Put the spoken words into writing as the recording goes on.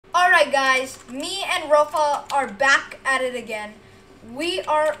Alright guys, me and Raffa are back at it again. We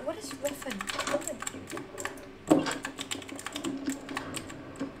are, what is Raffa doing?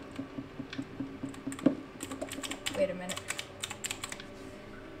 Wait a minute.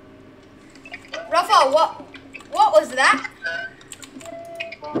 Raffa, what was that?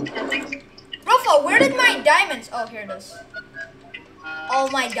 Raffa, where did my diamonds? Oh, here it is.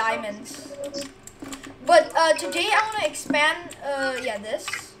 All my diamonds. But today I want to expand. Yeah, this.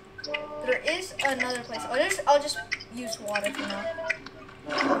 There is another place. I'll just use water for now.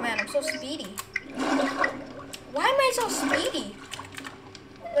 Oh man, I'm so speedy. Why am I so speedy?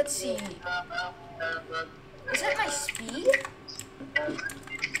 Let's see. Is that my speed?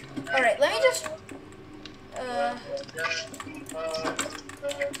 All right, let me just. Oh,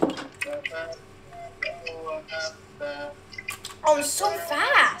 I'm so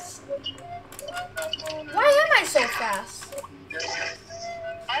fast. Why am I so fast?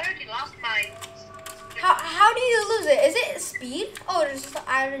 I already lost mine. How do you lose it? Is it speed? Oh, there's the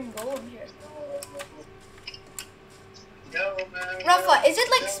iron golem here. Raffa, is it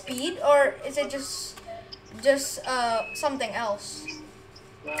like speed or is it just something else?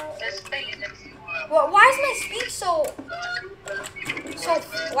 Well, why is my speed so?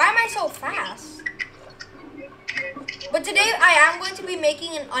 Why am I so fast? But today I am going to be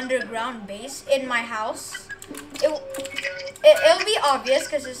making an underground base in my house. It'll be obvious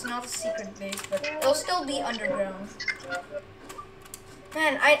because it's not a secret base, but it'll still be underground.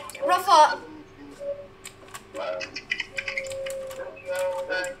 Man, Raffa.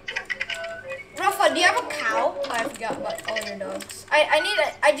 Raffa, do you have a cow? Oh, I forgot about all your dogs.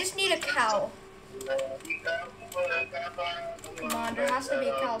 I just need a cow. Come on, there has to be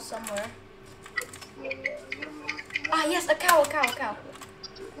a cow somewhere. Ah, yes, a cow.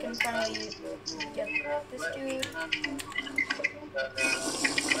 Can finally get this dude.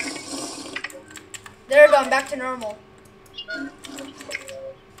 There we go, I'm back to normal.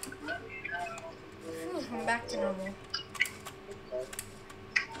 Phew, I'm back to normal.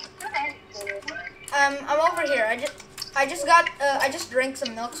 I'm over here. I just drank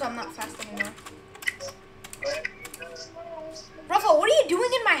some milk, so I'm not fast anymore. Raffa, what are you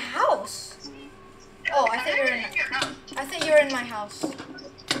doing in my house? Oh, I think you're in my house.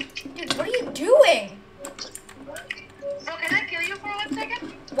 Dude, what are you doing? Bro, can I kill you for 1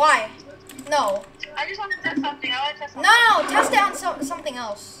 second? Why? No. I just want to test something. I want to test something. No, test it on something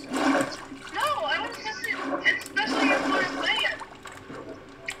else. No, I want to test it, especially if you're playing it.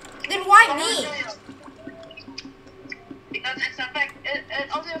 Then why me? Because it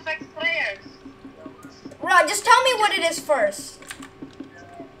also affects players. Right, just tell me what it is first.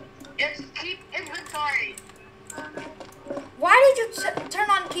 It's keep inventory. Why did you turn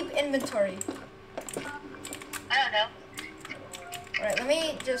on keep inventory? I don't know. Alright, let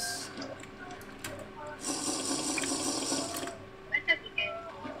me just...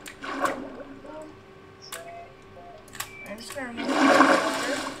 I'm just gonna remove the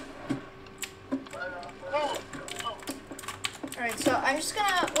water. Alright, so I'm just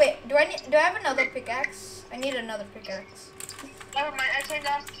gonna... Wait, do I have another pickaxe? I need another pickaxe. Never mind, I turned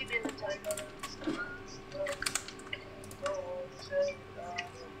off keep inventory.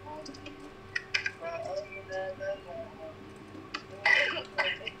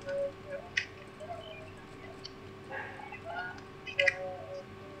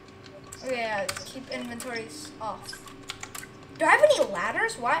 Okay, yeah, keep inventories off. Do I have any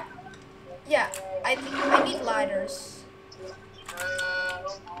ladders? What? Yeah, I think I need ladders.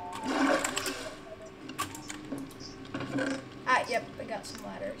 Ah, yep, I got some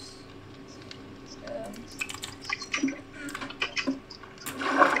ladders.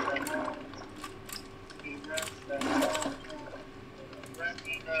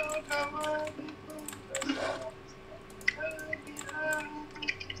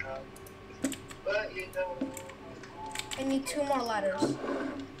 I need 2 more ladders.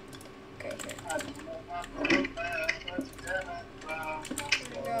 Okay, here. Here we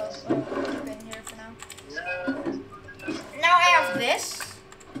go. Keep in here for now. Now I have this.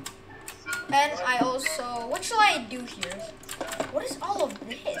 And I also... What shall I do here? What is all of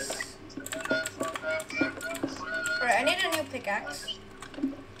this? Alright, I need a new pickaxe.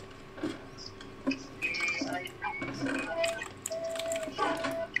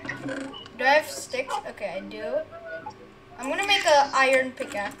 Do I have sticks? Okay, I do. I'm gonna make an iron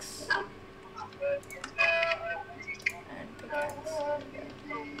pickaxe. Iron pickaxe.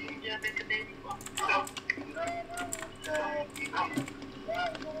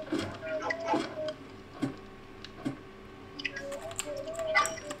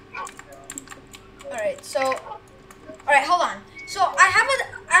 Alright, so... Alright, hold on. So I have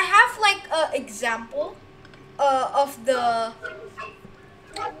example of the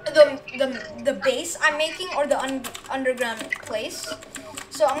base I'm making, or the underground place.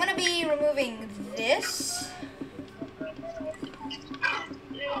 So I'm gonna be removing this.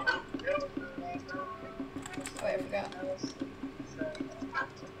 Oh, wait, I forgot.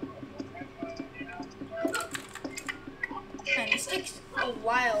 Man, this takes a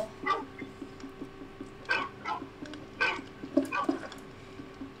while.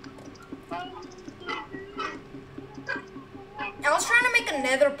 I was trying to make a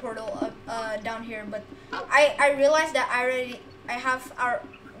nether portal down here, but I realized that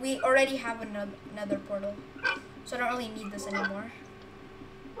we already have another nether portal, so I don't really need this anymore.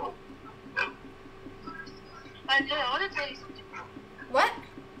 I want to tell you something. What?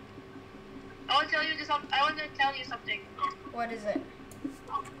 I want to tell you something. What is it?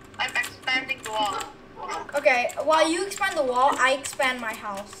 I'm expanding the wall. Okay, while you expand the wall, I expand my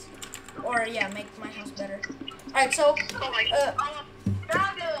house. Or yeah, make my house better. Alright, so Oh my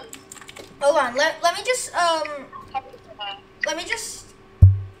dragons! hold on, let me just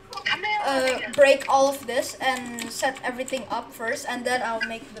break all of this and set everything up first, and then I'll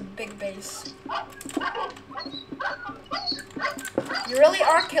make the big base. You really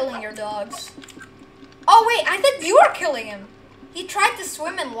are killing your dogs. Oh wait, I thought you were killing him. He tried to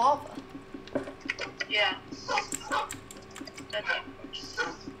swim in lava. Yeah. That's it.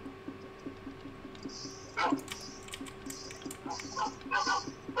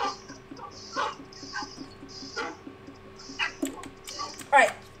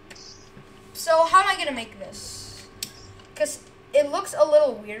 Alright. So how am I gonna make this? Because it looks a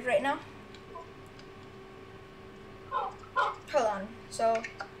little weird right now. Hold on. So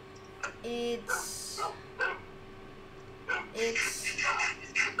it's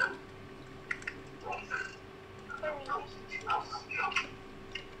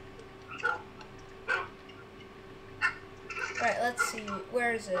right, let's see.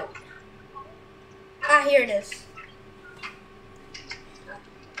 Where is it? Ah, here it is.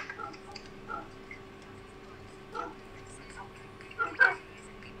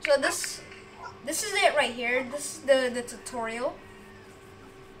 So this is it right here. This is the tutorial.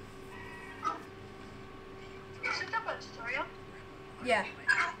 Is it a tutorial? Yeah.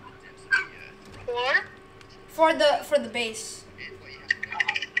 For? For the base.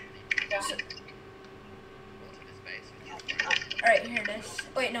 So, alright, here it is.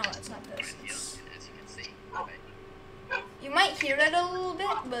 Wait, no, it's not this. You might hear it a little bit,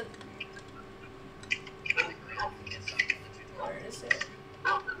 but where is it?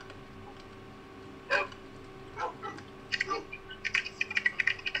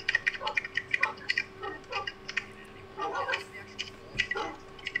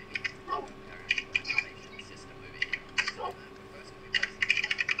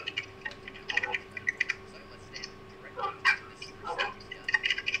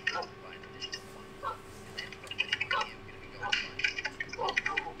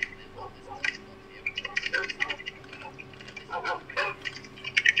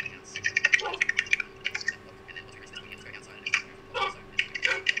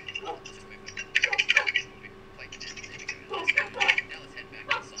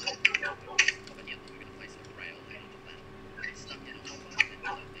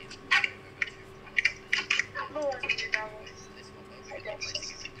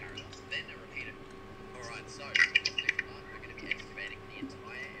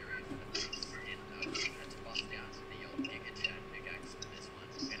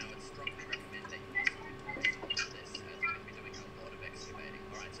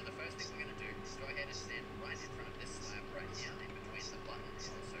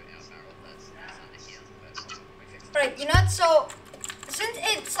 Right, you know what? So since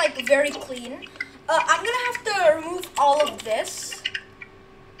it's like very clean, I'm gonna have to remove all of this,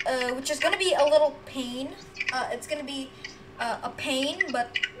 which is gonna be a little pain. It's gonna be a pain,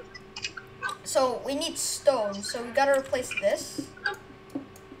 but so we need stone. So we gotta replace this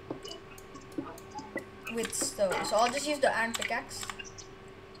with stone. So I'll just use the iron pickaxe.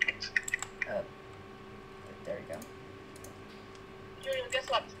 There we go. Julian, guess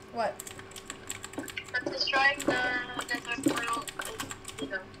what? What? Let's destroy the desert portal.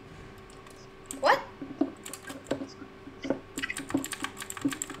 What?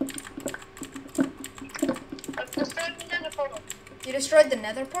 Let's destroy the nether portal. You destroyed the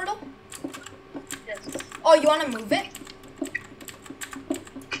nether portal? Yes. Oh, you wanna move it?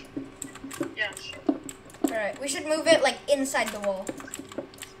 Yeah, sure. Alright, we should move it like inside the wall.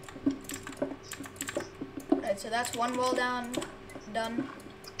 Alright, so that's one wall down. Done.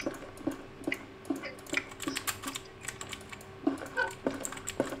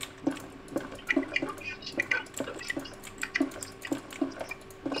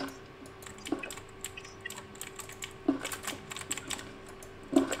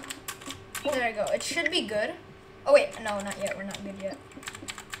 should be good. Oh wait, no, not yet. We're not good yet.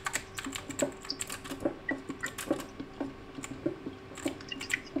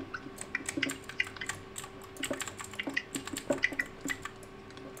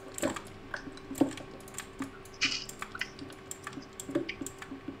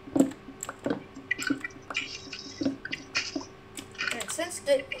 Since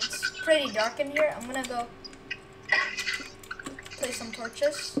it's pretty dark in here, I'm gonna go place some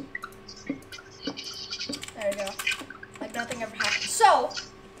torches. There we go. Like nothing ever happened. So,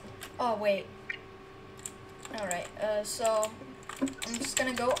 oh wait. Alright, so I'm just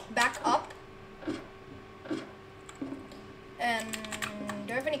gonna go back up. And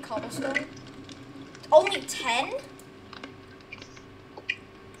do I have any cobblestone? Only 10?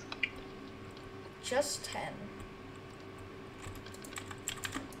 Just 10.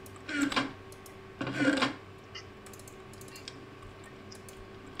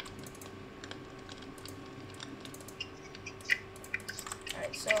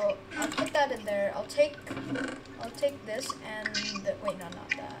 Alright, so I'll put that in there. I'll take this and wait, no, not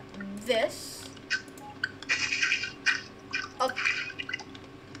that. This.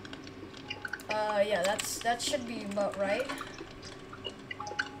 Yeah, that should be about right.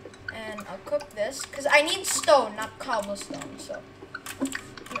 And I'll cook this because I need stone, not cobblestone. So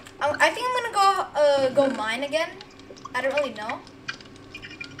I think I'm gonna go mine again. I don't really know.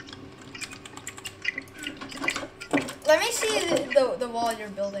 Let me see the wall you're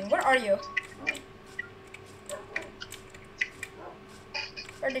building. Where are you?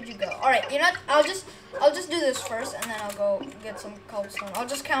 Where did you go? All right, you know what? I'll just do this first, and then I'll go get some cobblestone. I'll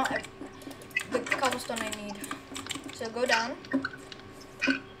just count the cobblestone I need. So go down.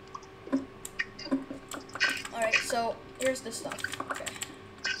 All right, so here's the stuff. Okay.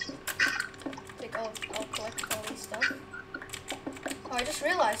 I'll collect all these stuff. Oh, I just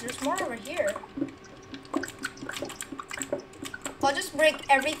realized there's more over here. I'll just break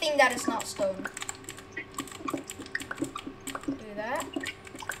everything that is not stone. Do that.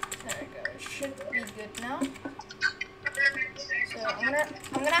 There we go. It should be good now. So I'm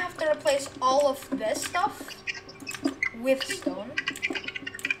gonna have to replace all of this stuff with stone.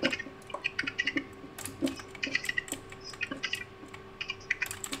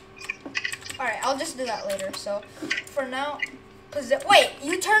 Alright, I'll just do that later. So, for now, wait,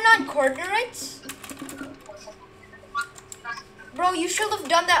 you turn on coordinates? Bro, you should have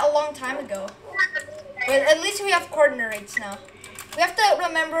done that a long time ago. But at least we have coordinates now. We have to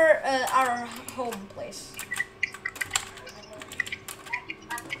remember our home place.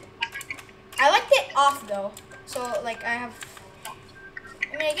 I liked it off though. So, like, I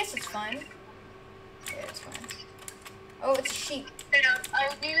guess it's fine. Yeah, it's fine. Oh, it's a sheep.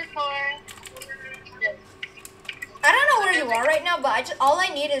 I need it for this. I don't know where you are right now, but all I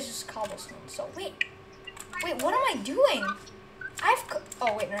need is just cobblestone. So wait, what am I doing?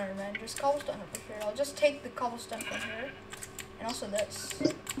 Oh wait, never mind. There's cobblestone over here. I'll just take the cobblestone from here, and also this.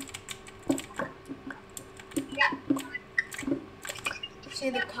 See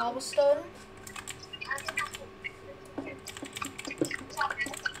the cobblestone?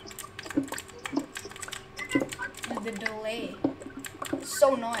 The delay. It's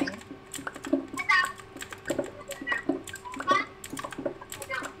so annoying.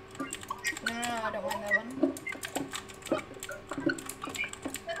 No, I don't want that one.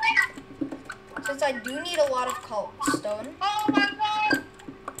 Since I do need a lot of cobblestone. Oh my god!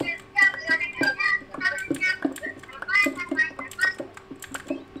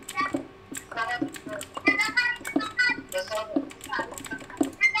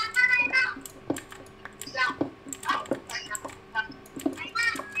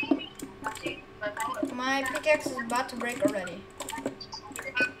 My pickaxe is about to break already.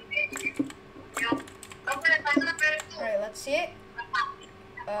 Alright, let's see it.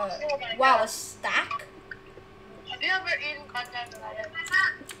 Wow, a stack? Have you ever eaten contact?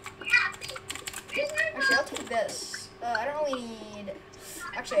 Actually, I'll take this. I don't really need...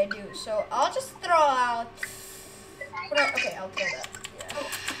 Actually, I do. So, I'll just throw out... Okay, I'll throw that. Yeah.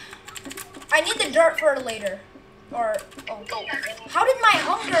 I need the dirt for later. Or... Oh, how did my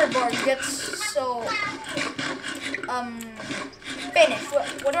hunger bar get so... Finished?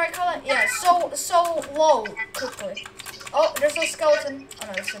 What do I call it? Yeah, so low quickly. Oh, there's a skeleton. Oh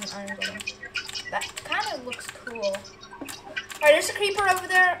no, there's an iron golem. That kind of looks cool. Alright, there's a creeper over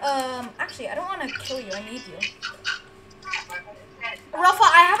there. Actually, I don't want to kill you. I need you. Raffa,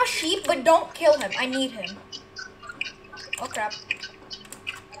 I have a sheep, but don't kill him. I need him. Oh crap.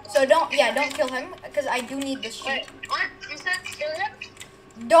 So don't kill him, because I do need this sheep. Wait, what? You said kill him?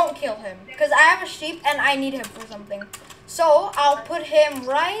 Don't kill him, because I have a sheep and I need him for something. So I'll put him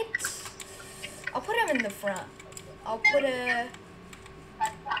right I'll put him in the front. I'll put it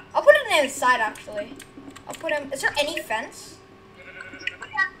in the side actually. I'll put him. Is there any fence?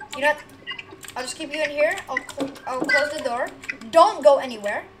 You know what? I'll just keep you in here. I'll close the door. Don't go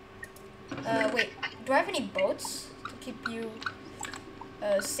anywhere. Wait. Do I have any boats to keep you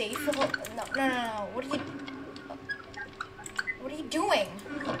safe? No. What are you doing?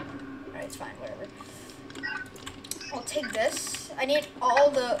 Alright, it's fine. Whatever. I'll take this. I need all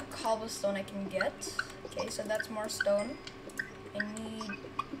the cobblestone I can get. Okay, so that's more stone. I need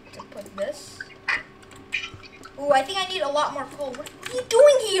to put this. Ooh, I think I need a lot more coal. What are you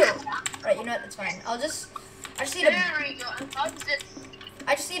doing here? Right, you know what? That's fine. I just need a. There we go.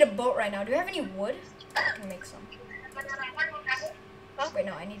 I just need a boat right now. Do you have any wood? I can make some. Wait,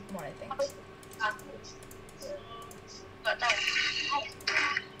 no, I need more. I think.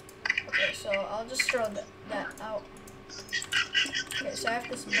 Okay, so I'll just throw that out. Okay, so I have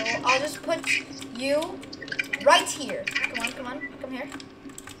this bowl. I'll just put you right here. Come on, come here.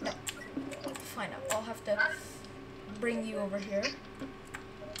 No, fine. I'll have to bring you over here.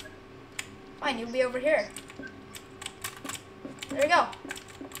 Fine, you'll be over here. There we go.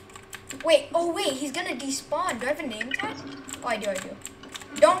 Wait, oh wait, he's gonna despawn. Do I have a name tag? Oh, I do.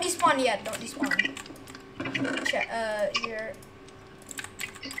 Don't despawn yet. Don't despawn. Check. Here.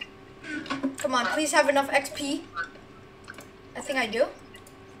 Come on, please have enough XP. I think I do.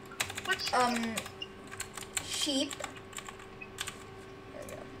 Sheep.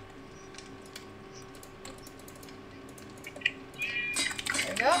 There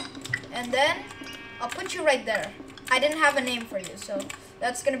we go. And then I'll put you right there. I didn't have a name for you, so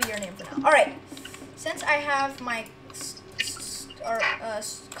that's gonna be your name for now. All right. Since I have my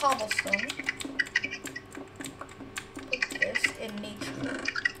cobblestone, put this in nature.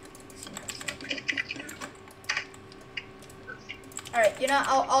 All right, you know,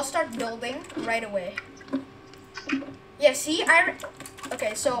 I'll start building right away. Yeah, see,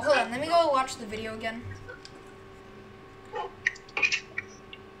 okay, so hold on, let me go watch the video again.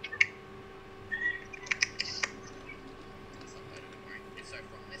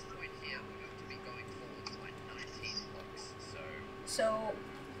 So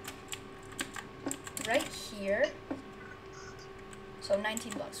right here, so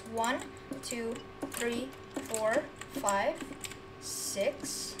 19 blocks. 1, 2, 3, 4, 5,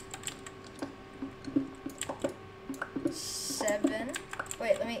 6, 7.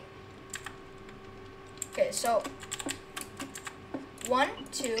 Wait, let me. Okay, so 1,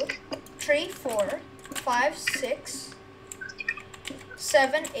 2, 3, 4, 5, 6,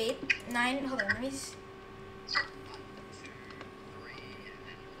 7, 8, 9. Hold on, let me.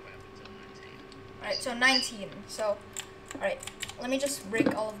 Alright, so 19. So, alright, let me just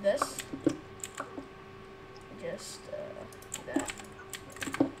break all of this. Just do that.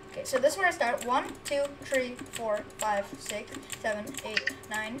 Okay, so this is where I start. 1, 2, 3, 4, 5, 6, 7, 8,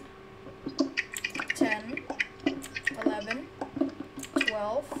 9, 10, 11,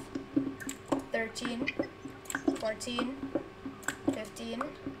 12, 13, 14, 15,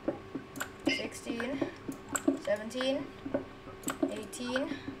 16, 17,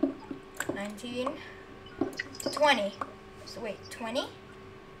 18, 19, 20. So wait, 20?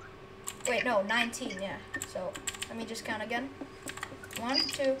 Wait, no, 19, yeah. So let me just count again. 1,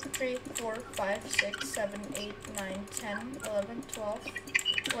 2, 3, 4, 5, 6, 7, 8, 9, 10, 11, 12.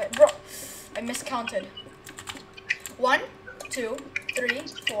 Wait, bro, I miscounted. 1, 2, 3,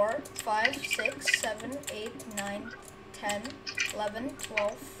 4, 5, 6, 7, 8, 9, 10, 11,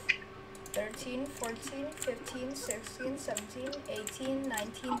 12, 13, 14, 15, 16, 17, 18,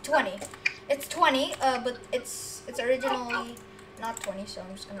 19, 20. It's 20, but it's originally not 20, so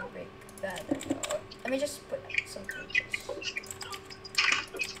I'm just gonna break that. There we go. Let me just put some pages.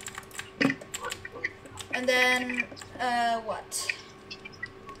 And then, what?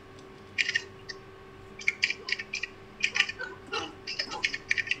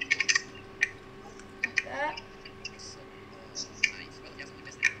 Like that.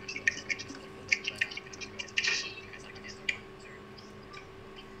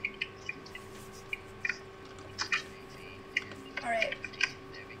 Alright.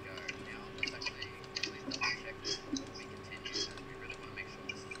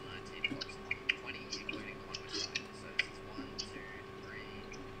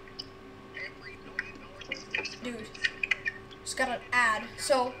 Dude, just got an ad.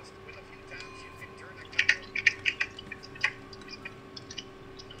 So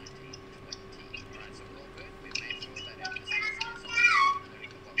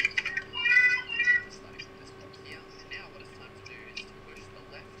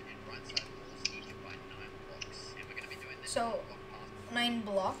So 9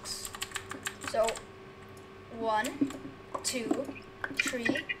 blocks. So 1, 2,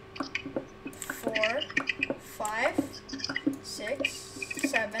 3, 4, 5, 6,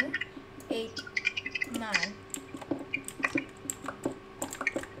 7, 8, 9.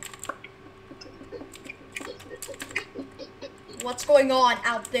 What's going on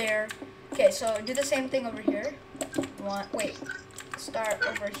out there? Okay, so do the same thing over here. Start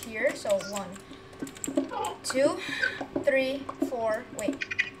over here. So 1, 2, 3, 4,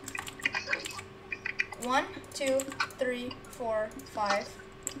 1, 2, 3, 4, 5,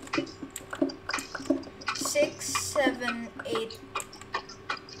 6, 7, 8.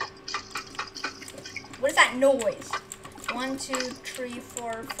 What is that noise? 1, 2, 3,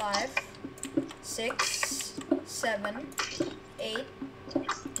 4, 5, 6, 7, 8,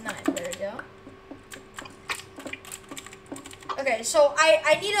 9. There we go. Okay, so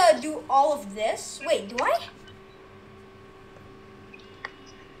I need to do all of this. Wait, do I?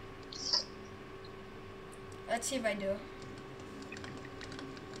 Let's see if I do.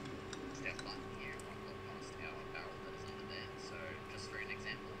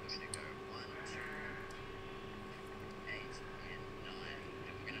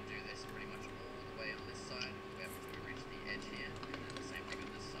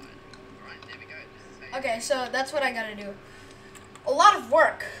 Okay, so that's what I gotta do. A lot of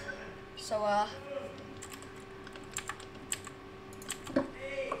work. So,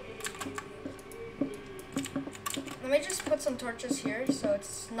 let me just put some torches here so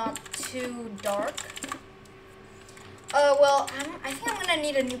it's not too dark. Well, I think I'm gonna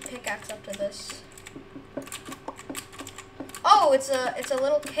need a new pickaxe after this. Oh, it's a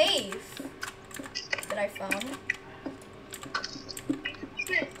little cave that I found.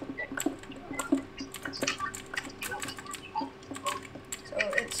 So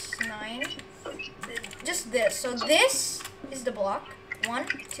it's 9. Just this. So this is the block. 1,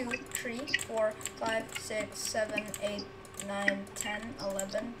 2, 3, 4, 5, 6, 7, 8, 9, 10,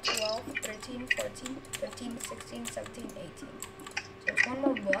 11, 12, 13, 14, 15, 16, 17, 18. So it's one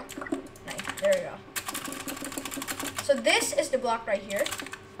more block. Nice. There we go. So this is the block right here.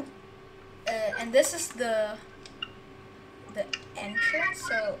 And this is the entrance.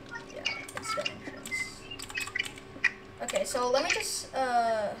 So yeah, it's the entrance. Okay, so let me just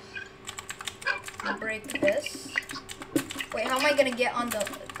break this. Wait, how am I gonna get on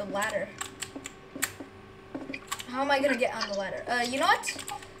the ladder? How am I gonna get on the ladder? You know what?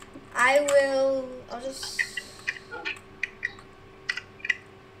 I'll just...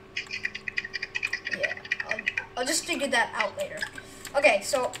 Yeah, I'll just figure that out later. Okay,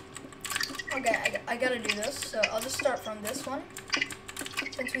 so... Okay, I gotta do this. So I'll just start from this one.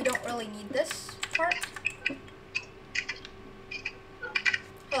 Since we don't really need this part.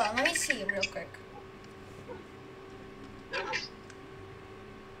 Hold on, let me see real quick.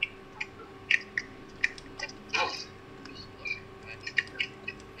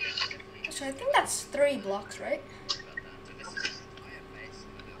 So I think that's 3 blocks, right?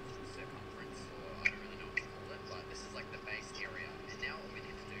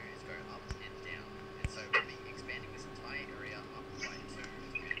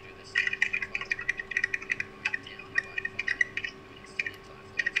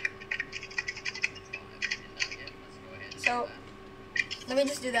 So let me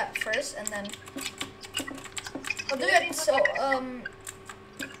just do that first, and then I'll do it. So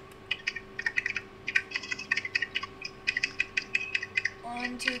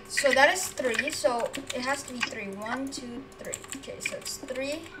 1, 2. So that is 3. So it has to be 3. 1, 2, 3. Okay, so it's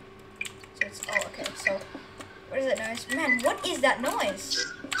 3. So it's okay. So what is that noise? Man, what is that noise?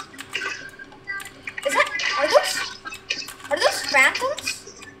 Is that are those phantoms?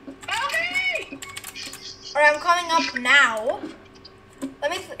 Alright, I'm coming up now. Let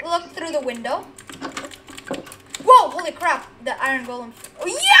me look through the window. Whoa, holy crap. The iron golem. Oh,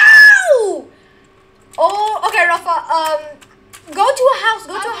 yo! Oh, okay, Raffa. Go to a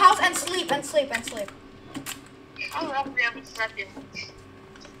house and sleep. I'm hungry, I'm sleeping.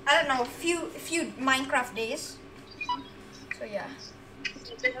 I don't know, a few Minecraft days. So yeah.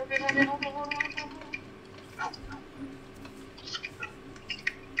 There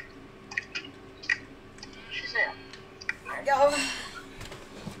we go.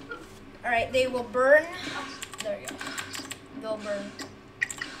 Alright, they will burn. There we go. They'll burn.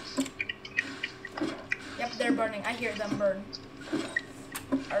 Yep, they're burning. I hear them burn.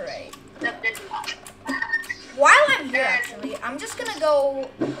 Alright. While I'm here, actually, I'm just gonna go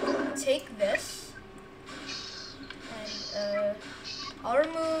take this. And, I'll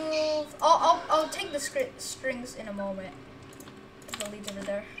remove... I'll take the strings in a moment. The leads over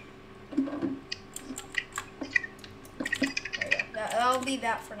there. That'll be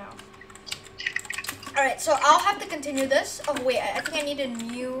that for now. Alright, so I'll have to continue this. Oh wait, I think I need a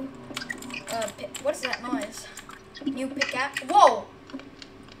new what is that noise? New pickaxe. Whoa!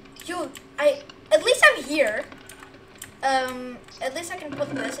 Yo, at least I'm here. At least I can put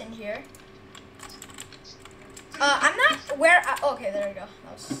this in here. I'm not where okay, there we go.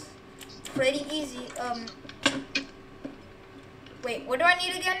 That was pretty easy. Wait, what do I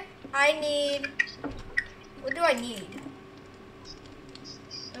need again? What do I need?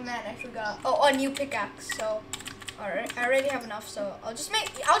 Oh man, I forgot. Oh, a new pickaxe. So, alright, I already have enough. So I'll just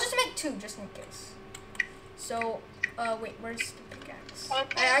make 2 just in case. So, wait, where's the pickaxe?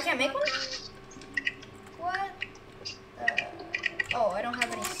 I can't make one. What? Oh, I don't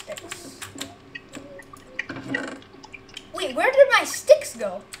have any sticks. Wait, where did my sticks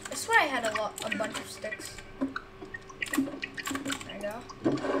go? I swear I had a bunch of sticks. There we go.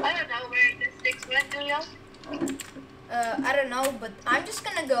 I don't know where the sticks went, do you? I don't know, but I'm just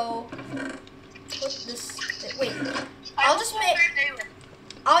gonna go put this. Wait, I'll just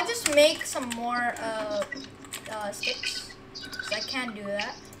make some more sticks. Cause I can't do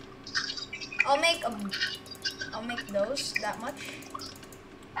that. I'll make those that much.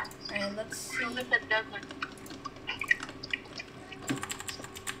 Alright, let's see.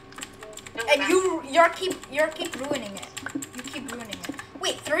 And you're keep ruining it. You keep ruining it.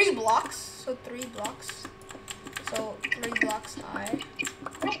 Wait, 3 blocks. So 3 blocks. So 3 blocks high.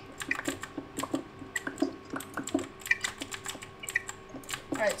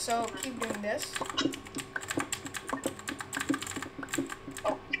 Alright, so keep doing this.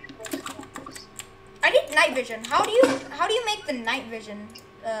 I need night vision. How do you make the night vision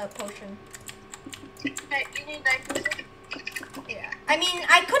potion? You need night vision? Yeah. I mean,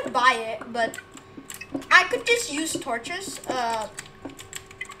 I could buy it, but I could just use torches.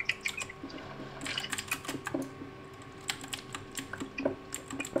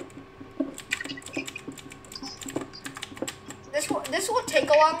 This will take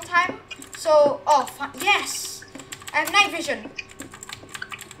a long time. So, yes, I have night vision.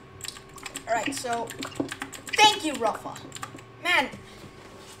 All right, so thank you, Raffa. Man,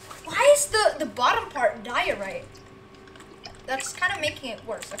 why is the bottom part diorite? That's kind of making it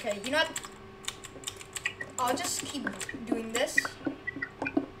worse. Okay, you know what? I'll just keep doing this.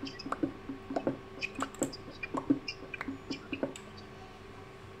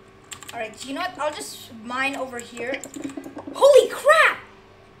 Alright, you know what? I'll just mine over here. Holy crap!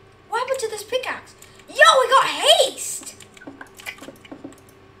 What happened to this pickaxe? Yo, we got haste!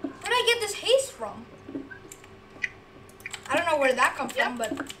 Where did I get this haste from? I don't know where that comes from, but...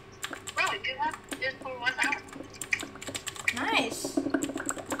 Bro, you have this for 1 hour. Nice.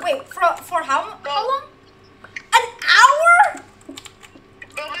 Wait, for how long? An hour?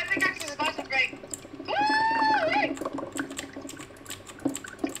 Bro, my pickaxe is about to break.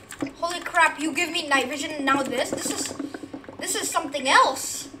 Holy crap, you give me night vision and now this is something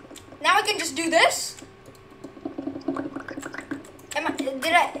else. Now I can just do this?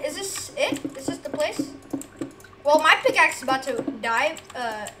 Is this it? Is this the place? Well, my pickaxe is about to die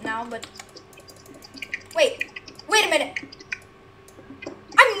now, but wait a minute.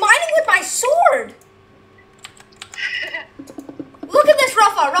 I'm mining with my sword. Look at this,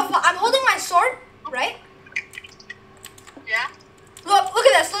 Raffa. I'm holding my sword, right? Yeah. Look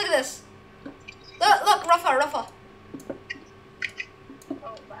at this. Look, Raffa.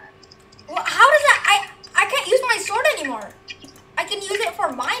 Oh, man. Well, how does that? I can't use my sword anymore. I can use it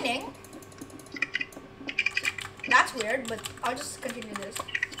for mining. That's weird, but I'll just continue this.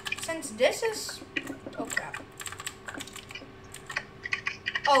 Since this is, oh crap.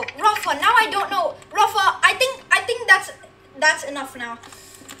 Oh, Raffa, now I don't know. Raffa, I think that's enough now.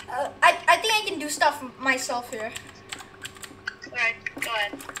 I think I can do stuff myself here. Alright, go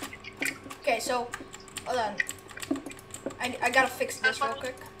ahead. Okay, so hold on. I gotta fix this real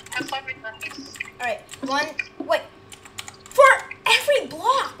quick. Have fun with this. Alright, wait. For every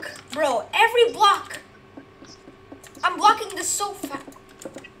block, bro, every block. I'm blocking this so fast.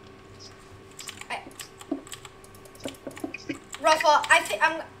 Raffa, I think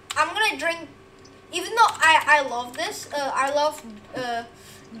I'm gonna drink. Even though I love this, I love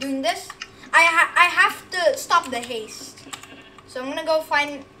doing this. I have to stop the haste. So I'm gonna go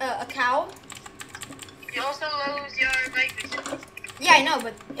find a cow. You also lose your night vision. Yeah, I know,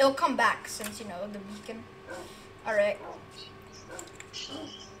 but it'll come back since you know the beacon. All right.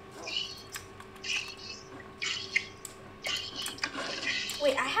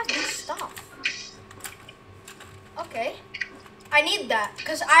 Wait, I have this stuff. Okay. I need that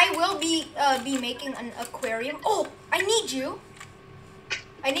because I will be making an aquarium. Oh, I need you.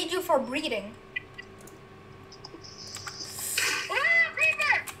 I need you for breeding.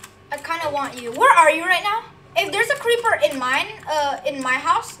 I kind of don't want you. Where are you right now? If there's a creeper in my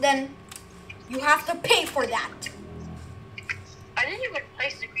house, then you have to pay for that. I didn't even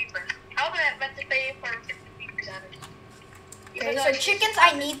place the creeper. How am I meant to pay for the creepers out of it? Okay, so chickens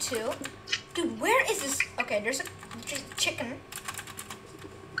I need to. Dude, where is this? Okay, there's a chicken.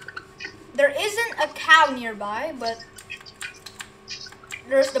 There isn't a cow nearby, but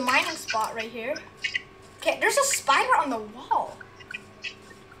there's the mining spot right here. Okay, there's a spider on the wall.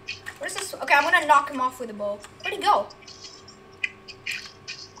 Where's this? Okay, I'm gonna knock him off with a bow. Where'd he go?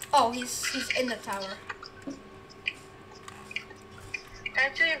 Oh, he's in the tower.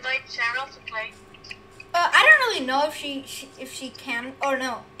 Can't you invite Cheryl to play? I don't really know if she can or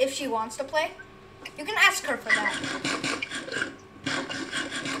no, if she wants to play. You can ask her for that.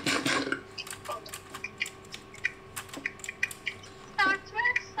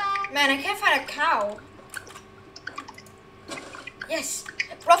 Man, I can't find a cow. Yes,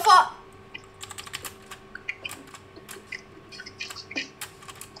 Raffa.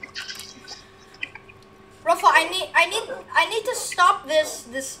 Raffa, I need to stop this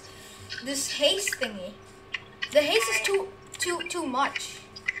haste thingy. The haste is too much.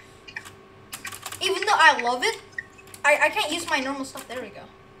 Even though I love it, I can't use my normal stuff. There we go.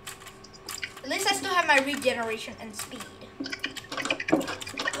 At least I still have my regeneration and speed.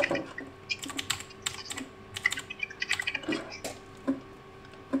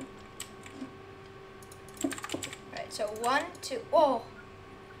 Alright, so 1, 2, oh,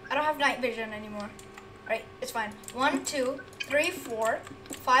 I don't have night vision anymore. Alright, it's fine. 1, 2, 3, 4,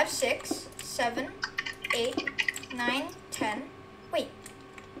 5, 6, 7, 8, 9, 10. Wait,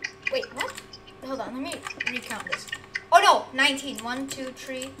 what? Hold on, let me recount this. Oh no, 19. 1, 2,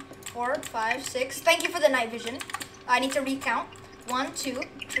 3, 4, 5, 6. Thank you for the night vision. I need to recount. 1, 2,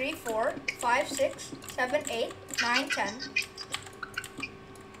 3, 4, 5, 6, 7, 8, 9, 10.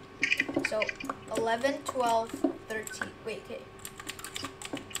 So 11, 12, 13. Wait, okay.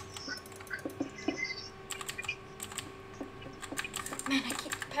 Man, I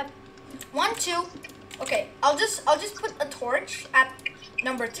keep 1, 2. Okay, I'll just put a torch at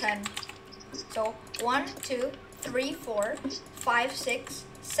number 10. So 1, 2, 3, 4, 5, 6,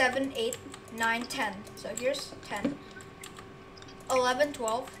 7, 8, 9, 10. So here's 10. 11,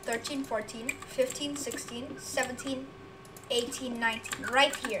 12, 13, 14, 15, 16, 17, 18, 19.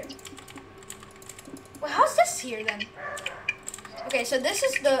 Right here. Well, how's this here then? Okay, so this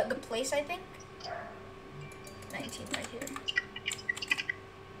is the place, I think. 19 right here.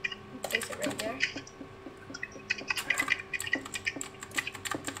 Place it right there.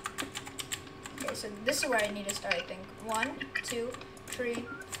 Okay, so this is where I need to start, I think. 1, 2, 3,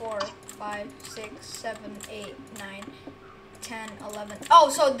 4, 5, 6, 7, 8, 9, 10, 11. Oh,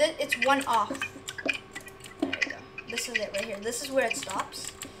 so it's 1 off. There you go. This is it right here. This is where it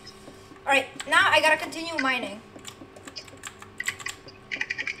stops. Alright, now I gotta continue mining.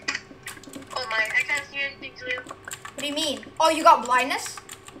 Oh my, I can't see anything to do. What do you mean? Oh, you got blindness?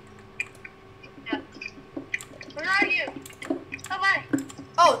 Yeah. Where are you? Oh my.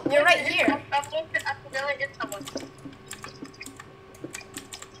 Oh, you're right here. I'm going to accidentally hit someone.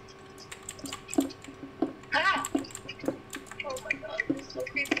 Ah! Oh my god, this is so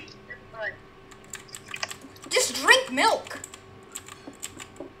creepy. That's fun. Just drink milk.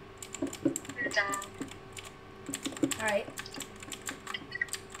 You're down. Alright.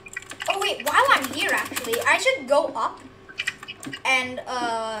 Oh wait, while I'm here actually, I should go up and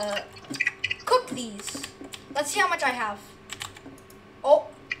cook these. Let's see how much I have. Oh,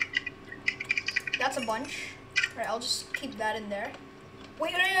 that's a bunch. Alright, I'll just keep that in there.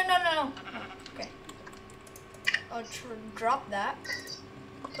 Wait, no. Okay. I'll drop that.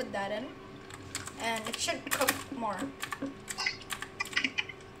 Put that in. And it should cook more.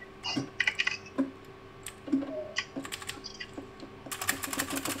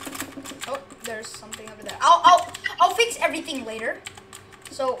 Oh, there's something over there. I'll fix everything later.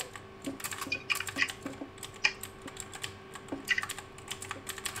 So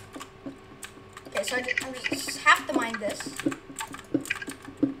okay, so I just have to mine this.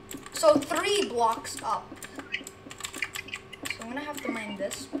 So 3 blocks up. So I'm gonna have to mine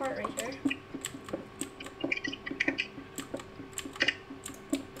this part right here.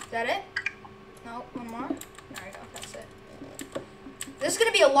 Is that it? No, one more. There we go, that's it. This is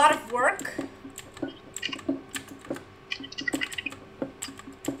gonna be a lot of work.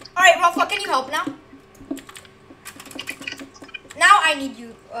 Alright, Raffa, can you help now? Now I need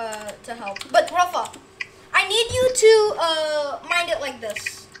you to help. But Raffa, I need you to mind it like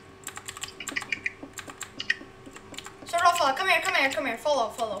this. So Raffa, come here.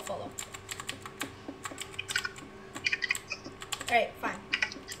 Follow. Alright, fine.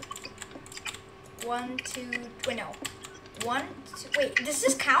 1, 2, wait, no. 1, 2, wait, does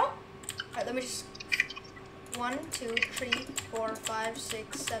this count? Alright, let me just, 1, 2, 3, 4, 5,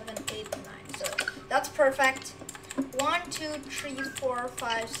 6, 7, 8, 9. So that's perfect. 1, 2, 3, 4,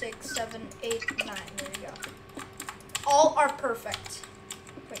 5, 6, 7, 8, 9. There we go. All are perfect.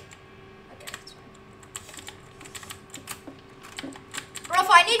 Wait. Okay, that's fine.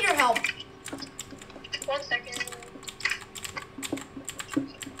 Raffa, I need your help. 1 second.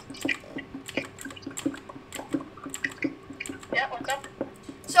 Yeah, what's up?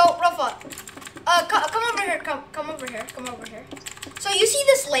 So, Raffa, come over here. Come over here. Come over here. So you see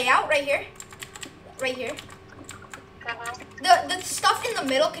this layout right here? Right here. The stuff in the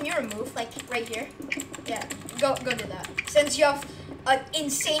middle, can you remove, like right here? Yeah, go do that. Since you have an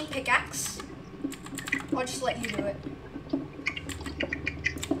insane pickaxe, I'll just let you do it.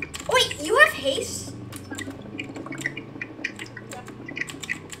 Oh, wait, you have haste?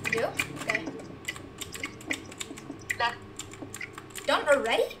 You do? Okay. Done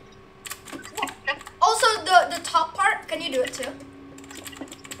already? What? Also, the top part, can you do it too?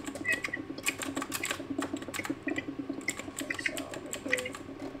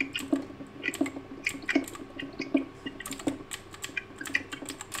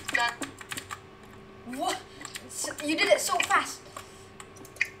 What? You did it so fast.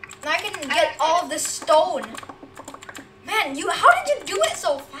 Now I can get all of this stone. Man, how did you do it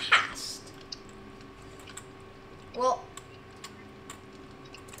so fast? Well,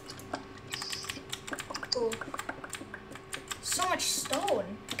 ooh, so much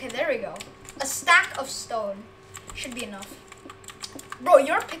stone. Okay, there we go. A stack of stone should be enough. Bro,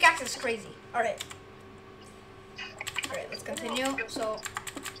 your pickaxe is crazy. All right, let's continue. So.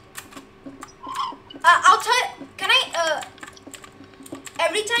 I'll tell you, can I,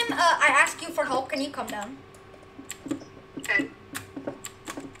 every time I ask you for help, can you come down? Okay.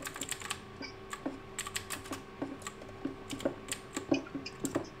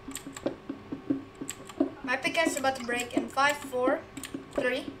 My pickaxe is about to break in 5, 4,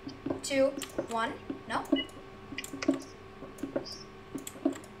 3, 2, 1. No?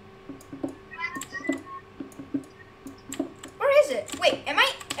 Where is it? Wait, am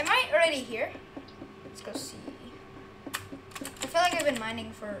I already here? Let's go see. I feel like I've been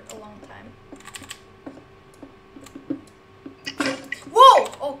mining for a long time.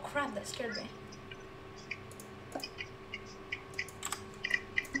 Whoa! Oh crap, that scared me.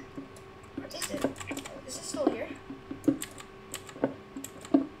 Where is it? Is it still here?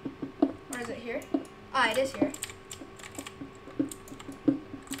 Or is it here? Ah, it is here.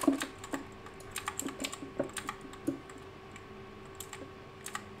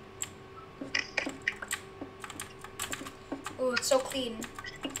 Oh, it's so clean.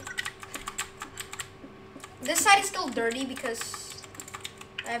 This side is still dirty because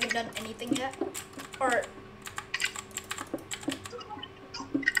I haven't done anything yet. Or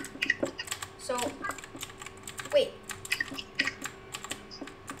so wait.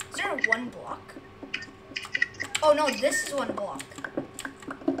 Is there one block? Oh no, this is one block.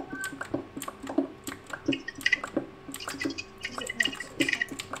 Is it no,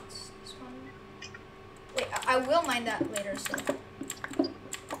 it's this one. Wait, I will mine that later, so.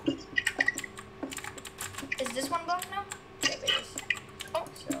 Is this one block now? Yeah, it is. Oh,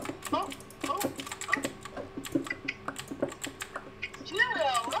 So. oh. Dude,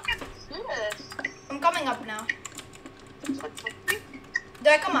 look at this. I'm coming up now. Do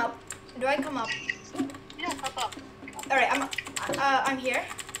I come up? Do I come up? Yeah, pop up. All right, I'm here.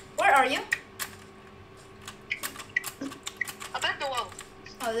 Where are you? Up at the wall.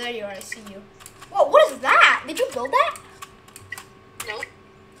 Oh, there you are. I see you. Whoa, what is that? Did you build that? No.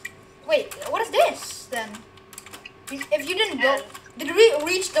 Wait, what is this then? If you didn't build, did we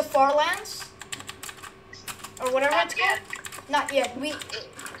reach the far lands? Or whatever it's called? Not yet.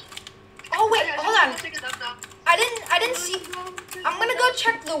 Oh wait, hold on. I didn't see. I'm gonna go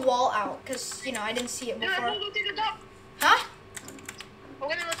check the wall out because you know I didn't see it before. I'm gonna go take a dump. Huh? I'm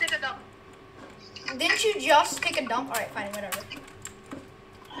gonna go take a dump. Didn't you just take a dump? All right, fine, whatever.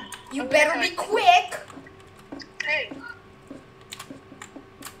 You better be quick. Hey.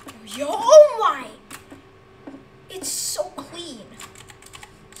 Yo, oh my! It's so clean.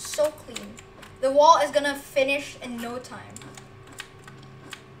 So clean. The wall is gonna finish in no time.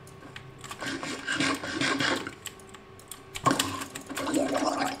 There we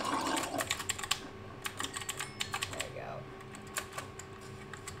go.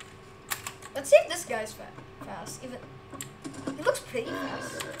 Let's see if this guy's fast. Even he looks pretty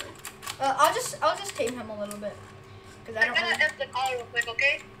fast. I'll just tame him a little bit because I don't. I'm gonna end the call real quick,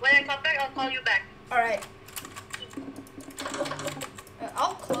 okay? When I come back, I'll call you back. All right.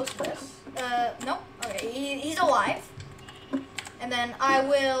 I'll close this. No. Okay, he's alive. And then I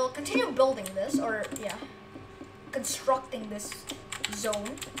will continue building this, or yeah, constructing this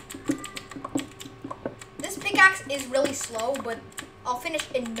zone. This pickaxe is really slow, but I'll finish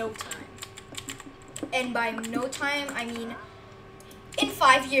in no time. And by no time, I mean in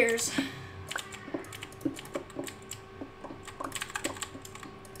 5 years.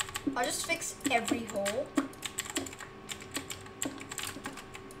 I'll just fix every hole.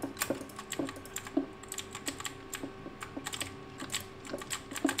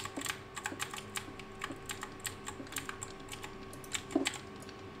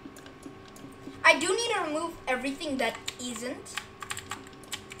 I do need to remove everything that isn't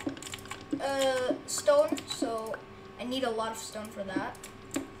stone, so I need a lot of stone for that.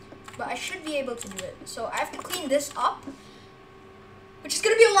 But I should be able to do it. So I have to clean this up, which is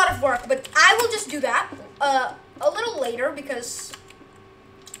going to be a lot of work, but I will just do that a little later because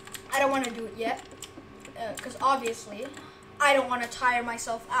I don't want to do it yet. Because obviously, I don't want to tire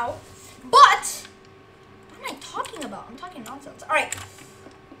myself out. But, what am I talking about? I'm talking nonsense. Alright,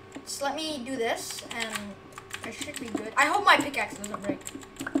 so let me do this, and I should be good. I hope my pickaxe doesn't break.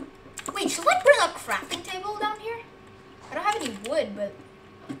 Wait, should I bring a crafting table down here? I don't have any wood, but...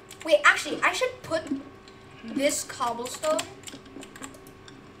 Wait, actually, I should put this cobblestone...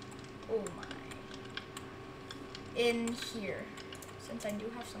 Oh my. In here, since I do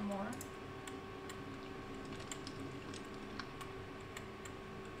have some more.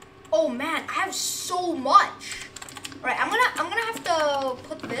 Oh man, I have so much. All right, I'm gonna have to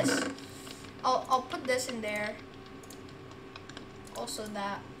put this. I'll put this in there. Also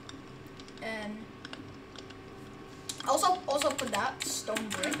that, and also put that stone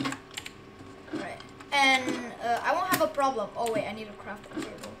brick. All right, and I won't have a problem. Oh wait, I need a crafting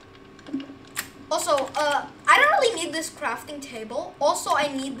table. Also, I don't really need this crafting table. Also, I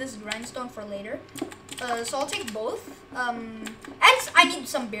need this grindstone for later. So I'll take both. And I need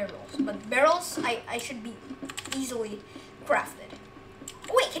some barrels. But barrels, I should be easily crafted.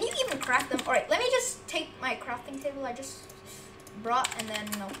 Oh, wait, can you even craft them? Alright, let me just take my crafting table I just brought. And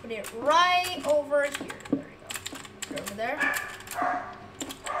then I'll put it right over here. There we go. Put it over there.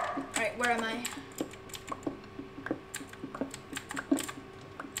 Alright, where am I?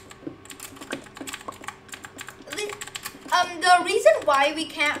 The reason why we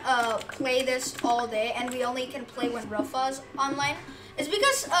can't play this all day and we only can play when Raffa's online is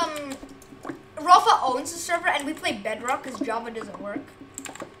because Raffa owns the server and we play Bedrock because Java doesn't work.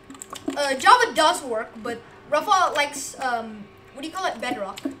 Java does work, but Raffa likes what do you call it?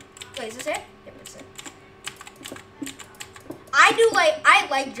 Bedrock. Wait, is this it? Yep, it's it. I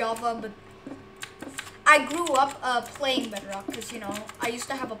like Java, but I grew up playing Bedrock because, you know, I used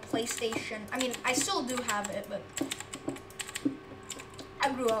to have a PlayStation. I mean, I still do have it, but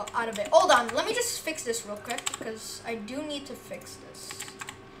I grew out of it. Hold on, let me just fix this real quick because I do need to fix this.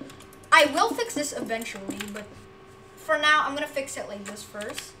 I will fix this eventually, but for now, I'm gonna fix it like this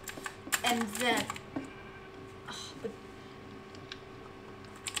first, and then.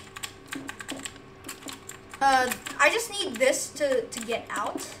 I just need this to get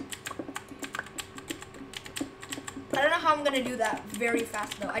out. I don't know how I'm gonna do that very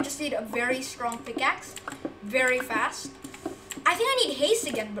fast though. I just need a very strong pickaxe, very fast. I think I need haste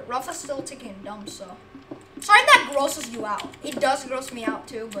again, but Raffa's still taking dumps, so. Sorry if that grosses you out. It does gross me out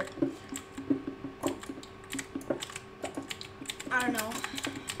too, but I don't know.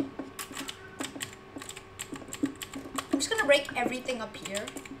 I'm just gonna break everything up here.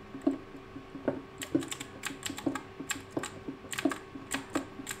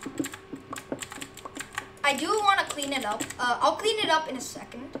 I do want to clean it up. I'll clean it up in a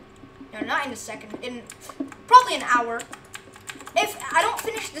second. No, not in a second. In probably an hour. If I don't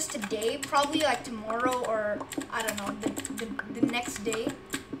finish this today, probably like tomorrow or I don't know, the next day.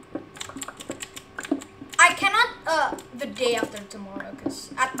 I cannot the day after tomorrow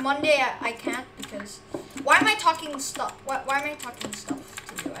because at Monday I can't because why am I talking stuff? Why am I talking stuff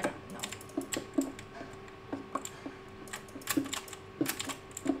to you? I don't know.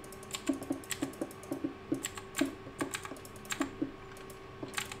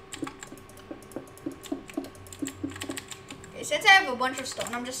 Since I have a bunch of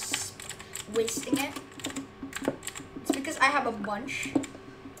stone, I'm just wasting it. It's because I have a bunch.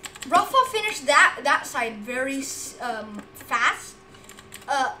 Raffa finished that side very fast.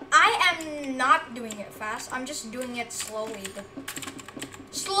 I am not doing it fast. I'm just doing it slowly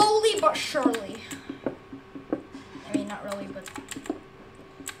but surely. I mean, not really, but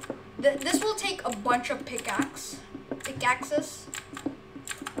this will take a bunch of pickaxes.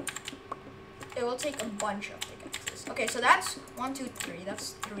 It will take a bunch of pickaxes. Okay, so that's 1, 2, 3.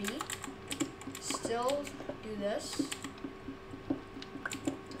 That's 3. still do this.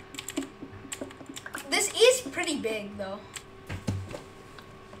 This is pretty big though.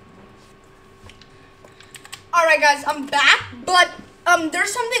 Alright guys, I'm back, but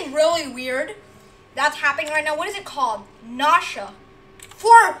there's something really weird that's happening right now. What is it called? Nausea.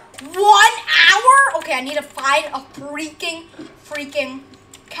 For 1 hour? Okay, I need to find a freaking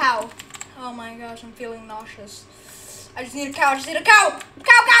cow. Oh my gosh, I'm feeling nauseous. I just need a cow,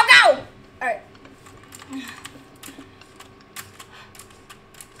 Cow! Alright.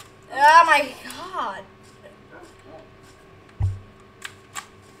 Oh my god.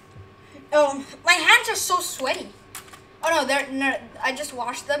 Oh, my hands are so sweaty. Oh no, I just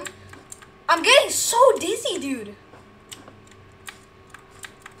washed them. I'm getting so dizzy, dude.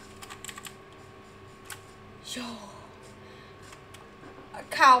 Yo. A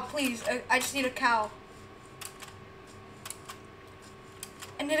cow, please. I just need a cow.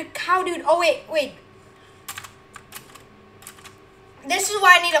 I need a cow, dude. Oh, wait. This is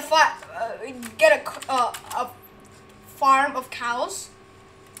why I need to get a farm of cows.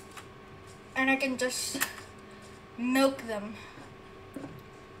 And I can just milk them.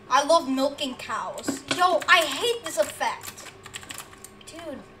 I love milking cows. Yo, I hate this effect.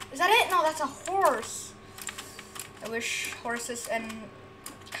 Dude, is that it? No, that's a horse. I wish horses and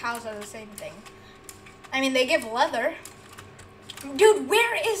cows are the same thing. I mean, they give leather. Dude,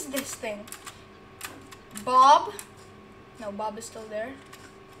 where is this thing? Bob? No, Bob is still there.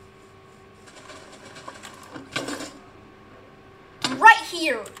 I'm right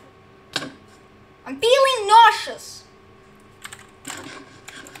here. I'm feeling nauseous.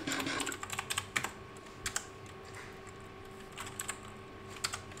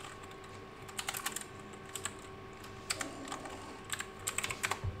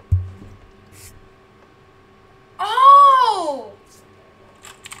 Oh!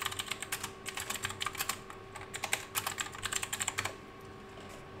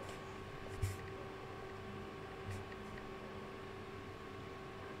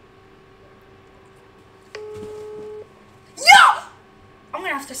 I'm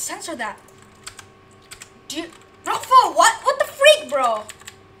gonna have to censor that. Dude, Raffa, what the freak, bro?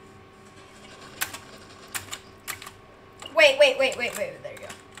 Wait, there you go.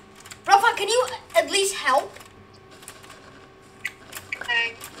 Raffa, can you at least help?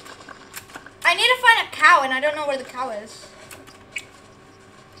 Okay. I need to find a cow, and I don't know where the cow is.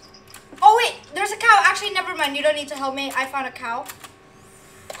 Oh, wait, there's a cow. Actually, never mind. You don't need to help me. I found a cow.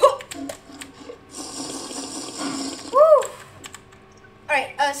 Woo!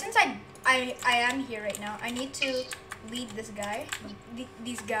 Alright, since I am here right now, I need to lead this guy.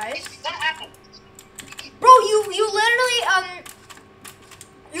 These guys. What happened? Bro, you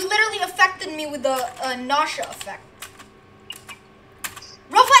literally affected me with the nausea effect.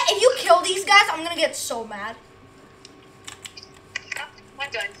 Raffa, if you kill these guys, I'm gonna get so mad.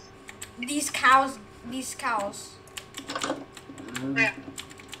 What guys? These cows. Yeah.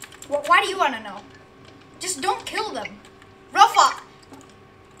 Why do you wanna know? Just don't kill them. Raffa,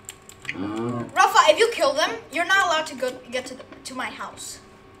 if you kill them, you're not allowed to get to my house.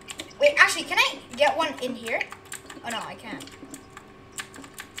 Wait, actually, can I get one in here? Oh no, I can't.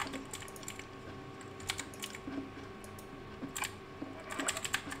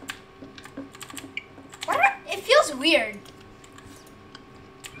 It feels weird.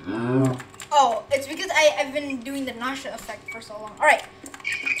 Oh, it's because I've been doing the nausea effect for so long. All right.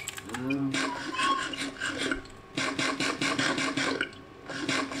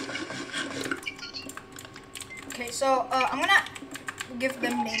 Okay, so I'm gonna give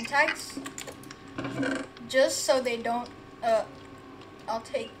them name tags, just so they don't. I'll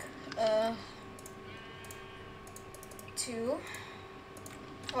take 2.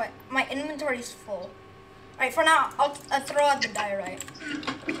 Oh wait, my inventory is full. All right, for now I'll throw out the diorite.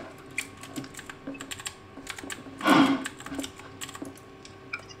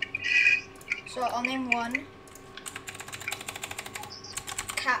 So I'll name 1.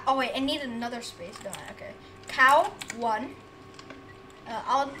 Cow. Oh wait, I need another space, don't I? Okay. Cow 1.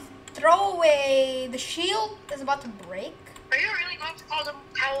 I'll throw away the shield. Is about to break. Are you really going to call them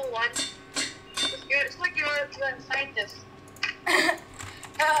Cow 1? It's like you're a scientist.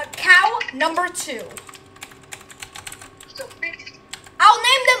 Cow number 2. So freak. I'll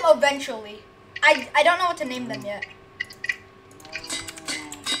name them eventually. I don't know what to name them yet.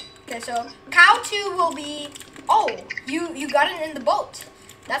 Okay, so cow 2 will be. Oh, you got it in the boat.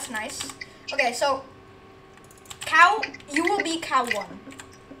 That's nice. Okay, so cow, you will be cow 1.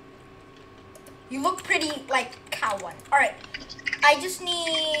 You look pretty like cow 1. All right, I just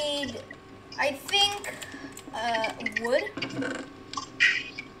need, I think, wood.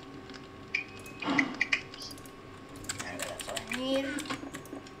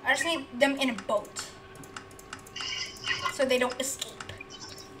 just need them in a boat. So they don't escape.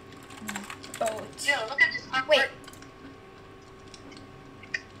 Boat. Yo, look at this. Wait.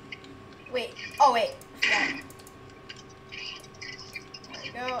 Wait. Oh, wait. Yeah. There we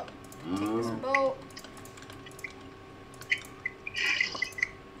go. Take this boat.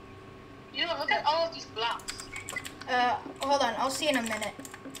 Yo, look at all of these blocks. Hold on. I'll see in a minute.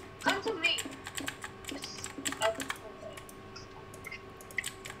 Come to me.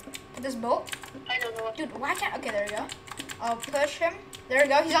 This boat? I don't know what. Dude, why can't... Okay, there we go. I'll push him. There we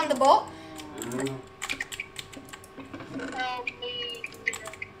go. He's on the boat. Help me.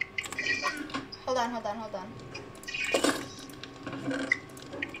 Hold on.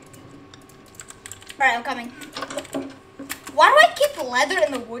 Alright, I'm coming. Why do I keep leather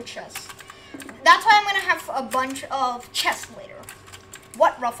in the wood chest? That's why I'm gonna have a bunch of chests later.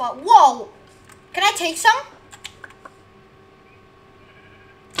 What, Raffa? Whoa! Can I take some?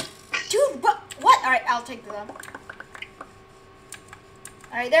 Dude, what? Alright, I'll take them.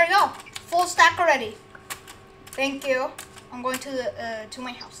 Alright, there we go. Full stack already. Thank you. I'm going to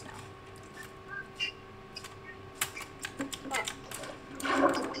my house now. I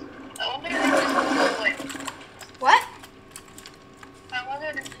wonder if this will go away. What? I wonder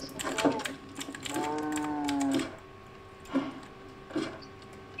if this will go away.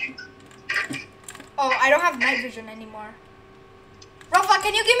 Oh, I don't have night vision anymore. Raffa,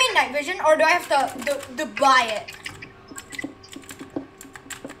 can you give me night vision, or do I have to buy it?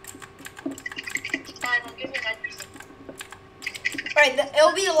 Fine, I'll give you that reason. Alright,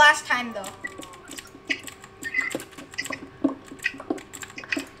 it'll be the last time though.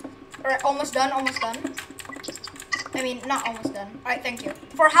 Alright, almost done. I mean, not almost done. Alright, thank you.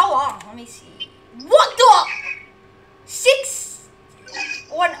 For how long? Let me see. What the? 6?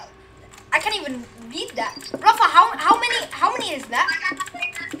 1. I can't even read that. Raffa, how many is that?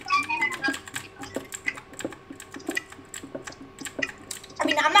 I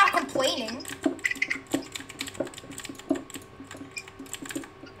mean, I'm not complaining.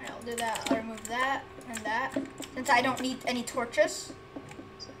 Alright, I'll do that. I'll remove that and that. Since I don't need any torches.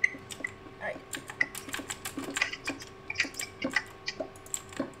 Alright.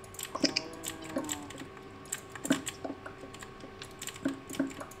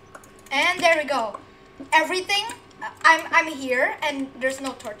 And there we go. Everything, I'm here and there's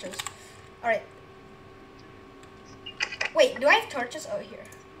no torches. Alright. Wait, do I have torches? Oh, here.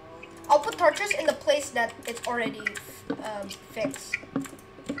 I'll put torches in the place that it's already fixed.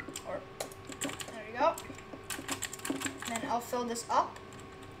 Or, there we go. Then I'll fill this up.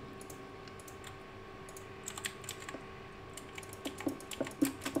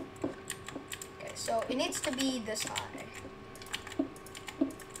 Okay, so it needs to be this high.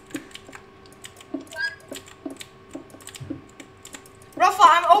 Raffa,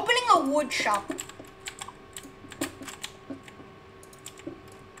 I'm opening a wood shop.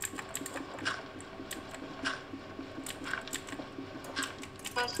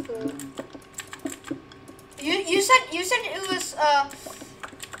 That's cool. You said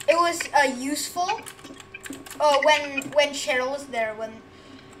it was useful when Cheryl was there.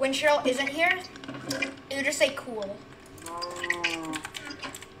 When Cheryl isn't here, you just say cool.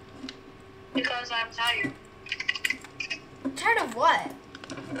 Because I'm tired. Tired of what?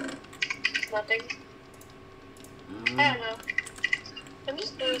 Nothing. I don't know. I'm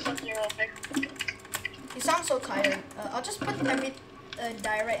just doing something real quick. You sound so tired. I'll just put every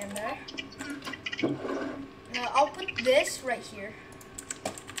dye right in there. No, I'll put this right here.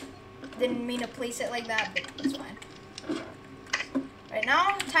 Didn't mean to place it like that, but it's fine. Right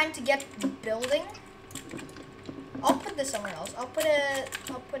now, time to get building. I'll put this somewhere else. I'll put it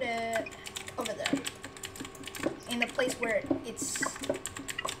over there. In the place where it's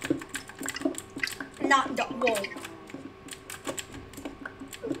not whoa.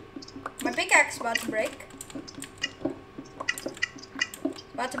 My pickaxe about to break.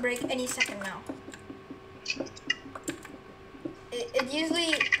 About to break any second now. It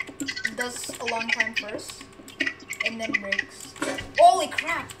usually does a long time first and then breaks. Holy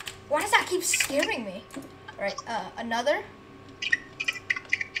crap! Why does that keep scaring me? Alright, another.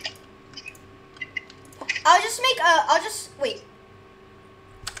 I'll just wait.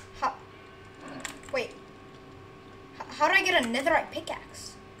 How do I get a netherite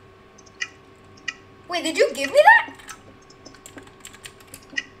pickaxe? Wait, did you give me that?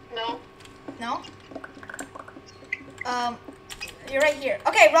 No. No? You're right here.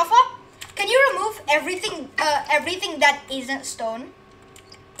 Okay, Raffa, can you remove everything that isn't stone?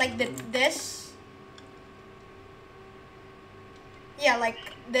 Like this? Yeah, like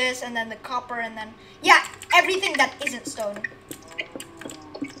this and then the copper and then... Yeah, everything that isn't stone.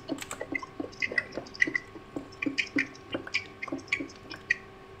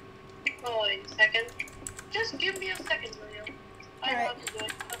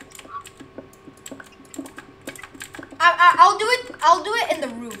 I'll do it in the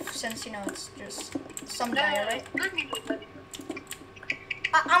roof since you know it's just some guy, right?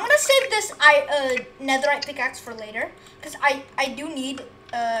 I'm gonna save this netherite pickaxe for later because I do need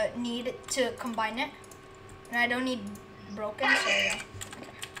to combine it, and I don't need broken. So yeah.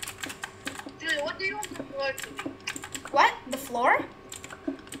 Julia, what do you want the floor to be? What? The floor?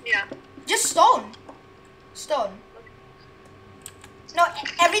 Yeah. Just stone. Stone. No,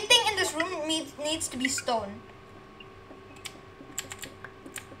 everything in this room needs to be stone.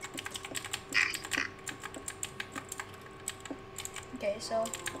 Okay, so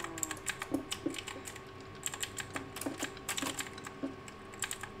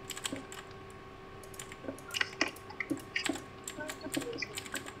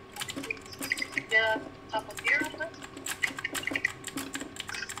Yeah, top of here.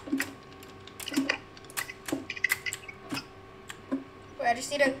 wait, I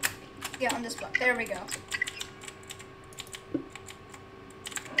just need to get on this block. There we go.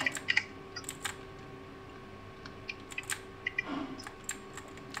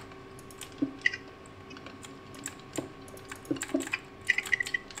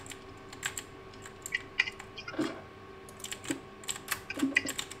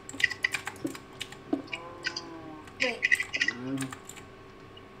 Wait.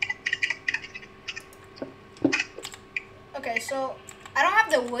 Okay, so I don't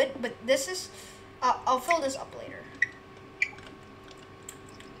have the wood, but this is. I'll fill this up later.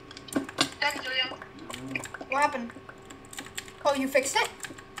 Thanks, Julia. What happened? Oh, you fixed it?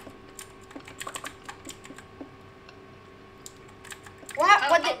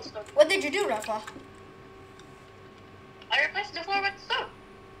 What did you do, Raffa? I replaced the floor with stone.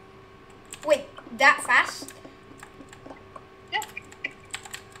 Wait, that fast? Yeah.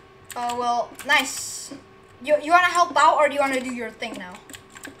 Oh well, nice. You wanna help out or do you wanna do your thing now?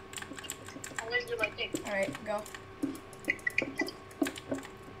 I'm gonna do my thing. All right, go.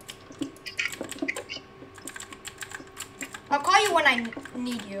 I'll call you when I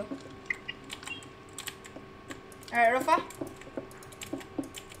need you. All right, Raffa.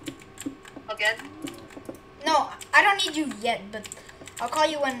 Again? No, I don't need you yet, but I'll call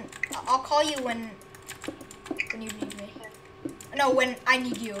you when you need me. No, when I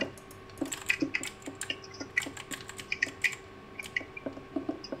need you.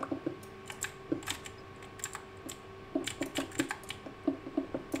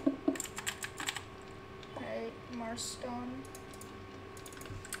 Alright, Marstone.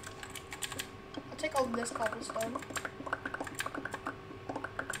 I'll take all this cobblestone.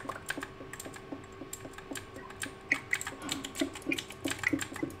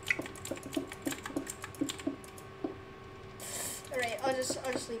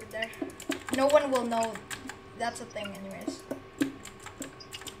 I'll just leave it there. No one will know that's a thing anyways.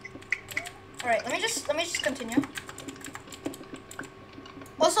 Alright, let me just continue.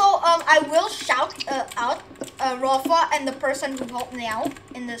 Also, I will shout out Raffa and the person who helped me out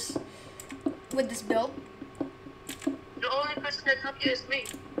in this with this build. The only person that helped you is me.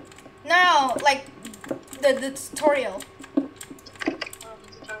 No, like the tutorial.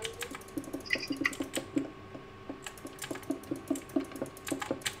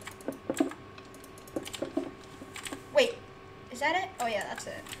 Wait, is that it? Oh yeah, that's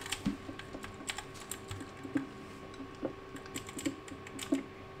it.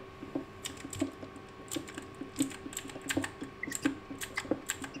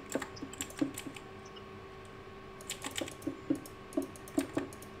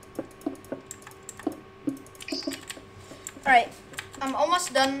 Alright, I'm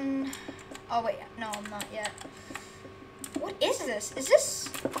almost done. Oh wait, no, I'm not yet. What is this? Is this?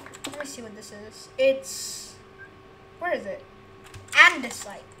 Let me see what this is. It's. Where is it?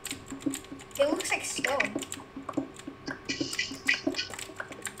 Andesite. It looks like stone.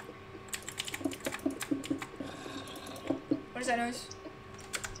 What is that noise?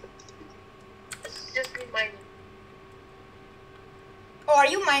 It's just me mining. Oh, are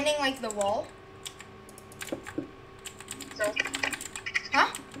you mining like the wall? So. Huh?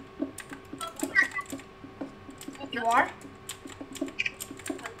 You are?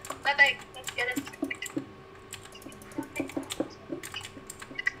 Okay, let's get it.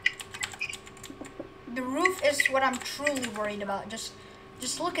 The roof is what I'm truly worried about. Just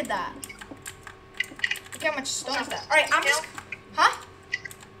look at that. Look how much stone is that. Alright, I'm just. Huh?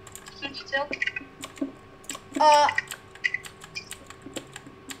 Still?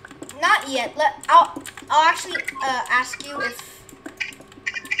 Not yet. I'll actually ask you if.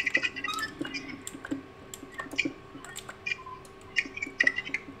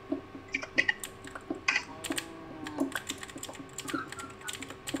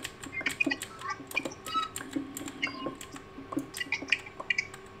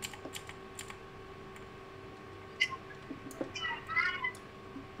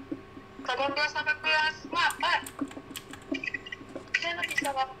 18. Mapa. Kaya na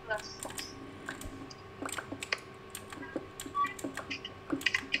bisa 18.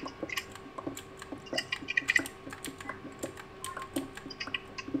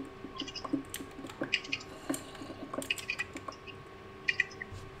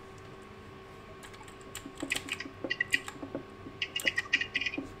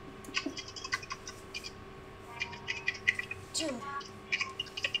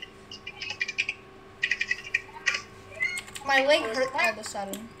 My leg hurt all of a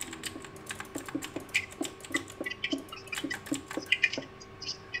sudden.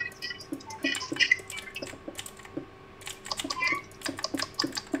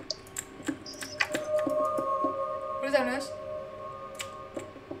 What is that noise?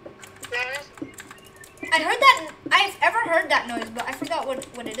 I've ever heard that noise, but I forgot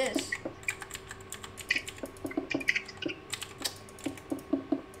what it is.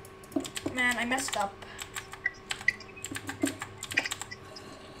 Man, I messed up.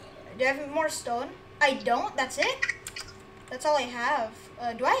 Do I have more stone? I don't. That's it? That's all I have.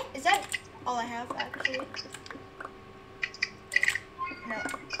 Is that all I have, actually? No.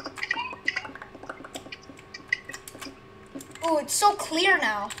 Oh, it's so clear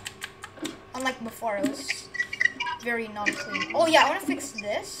now. Unlike before, it was very non-clear. Oh, yeah, I want to fix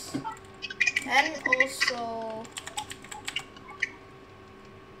this. And also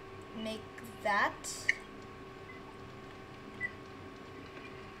make that.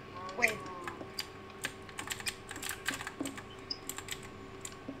 Wait.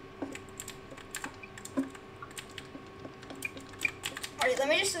 Alright, let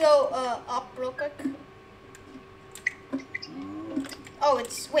me just go up real quick. Oh,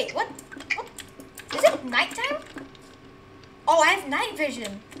 wait, what? Is it nighttime? Oh, I have night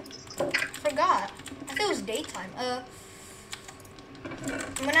vision. Forgot. I thought it was daytime.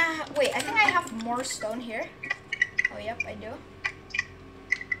 Wait, I think I have more stone here. Oh, yep, I do.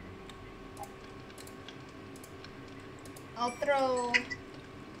 I'll throw...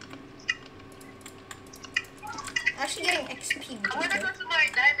 I'm actually getting XP. I'm gonna go to my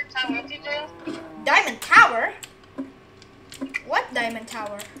diamond tower, okay, Joel? Diamond tower? What diamond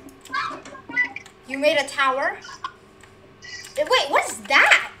tower? You made a tower? Wait, what is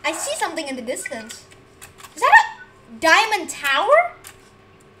that? I see something in the distance. Is that a diamond tower?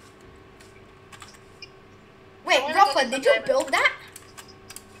 Wait, Raffa, did you build that?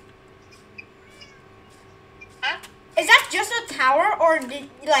 Huh? Is that just a tower, or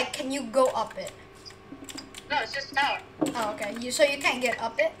can you go up it? No, it's just a tower. Oh, okay. So you can't get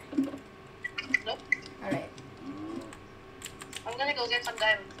up it? Nope. Alright. I'm gonna go get some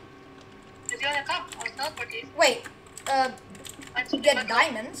diamonds. If you wanna come, I'll teleport you. Wait, get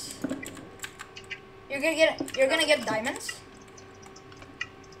diamonds? You're gonna get diamonds?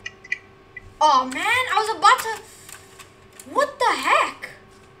 Oh man, I was about to... What the heck?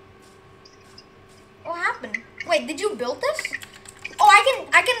 What happened? Wait, did you build this? Oh,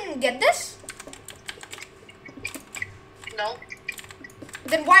 I can get this? No.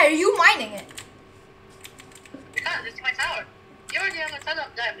 Then why are you mining it? Because it's my tower. You already have a ton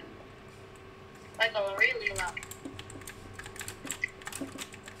of diamonds. Like a really lot.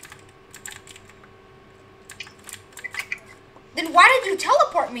 Then why did you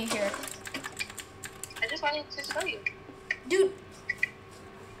teleport me here? I just wanted to show you. Dude,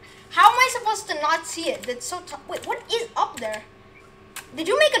 how am I supposed to not see it? That's so tough. Wait, what is up there? Did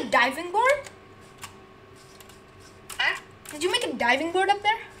you make a diving board? Huh? Did you make a diving board up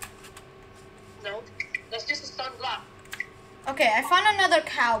there? No. That's just a stone block. Okay, I found another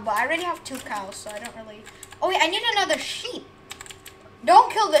cow, but I already have 2 cows, so I don't really... Oh wait, I need another sheep.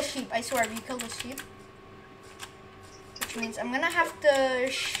 Don't kill the sheep, I swear, if you kill the sheep. Which means I'm gonna have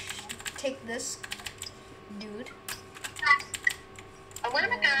to take this dude. I'm gonna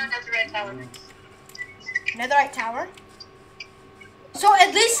make another red tower next. Netherite tower? So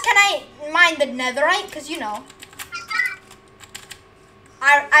at least can I mine the netherite? Because you know,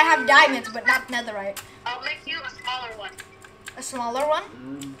 I have diamonds, but not netherite. I'll make you a smaller one. A smaller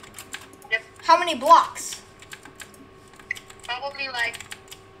one? Yep. How many blocks? Probably like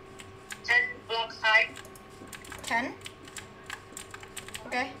 10 blocks high. 10?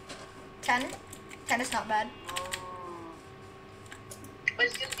 Okay. 10? 10 is not bad. But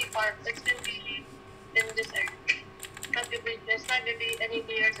it's gonna be far. It's gonna be in this area. It's not gonna be any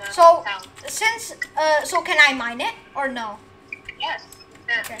near the So, town. since, so can I mine it or no? Yes.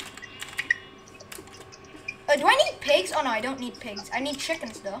 Yeah. Okay. Do I need pigs? Oh no, I don't need pigs. I need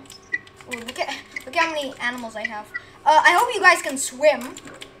chickens though. Ooh, look at how many animals I have. I hope you guys can swim,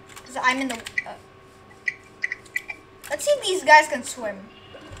 cause I'm in the. Let's see if these guys can swim.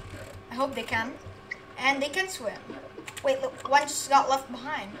 I hope they can. And they can swim. Wait, look, one just got left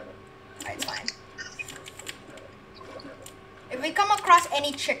behind. Alright, it's fine. If we come across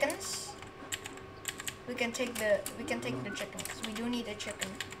any chickens, we can take the chicken because we do need a chicken.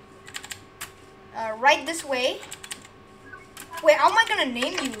 Right this way. Wait, how am I gonna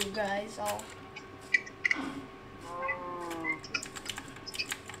name you guys? Oh.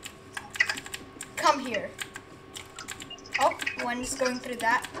 Come here. Oh, one's going through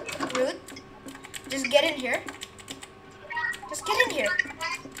that route. Just get in here. Just get in here.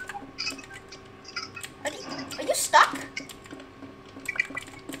 Are you stuck?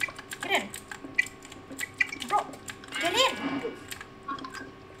 Get in. Bro, get in.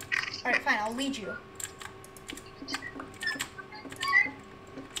 Alright, fine, I'll lead you.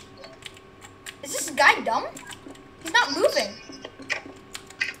 Is this guy dumb? He's not moving.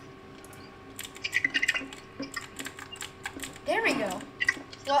 There we go.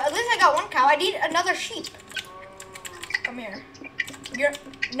 Well, at least I got one cow. I need another sheep. Come here.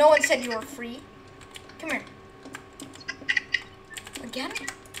 No one said you were free. Come here. Again?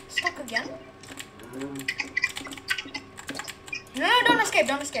 Stuck again? No, don't escape,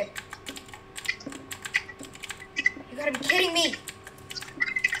 don't escape. You gotta be kidding me.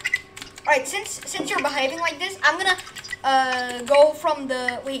 Alright, since you're behaving like this, I'm gonna go from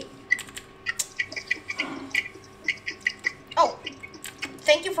the wait. Oh.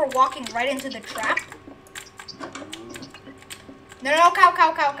 Thank you for walking right into the trap. No,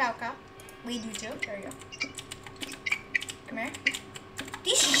 cow. Lead you too. There you go. Come here.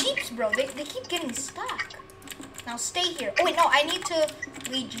 These sheeps, bro, they keep getting stuck. Now stay here. Oh wait, no, I need to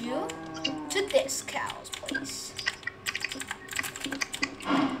lead you to this cow's place.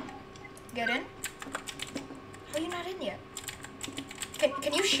 Get in. How are you not in yet?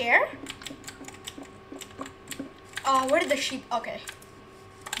 Can you share? Oh, where did the sheep? Okay.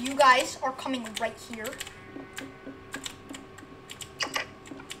 You guys are coming right here.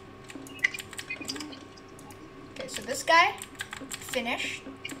 Okay, so this guy finished.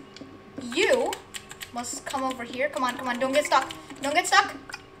 You must come over here. Come on, don't get stuck. Don't get stuck.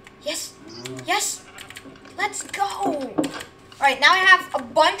 Yes. Yes. Let's go. Alright, now I have a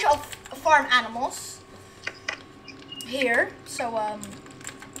bunch of farm animals here. So I'm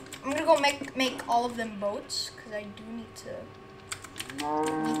gonna go make all of them boats because I do need to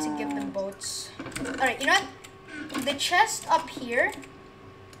give them boats. Alright, you know what? The chest up here.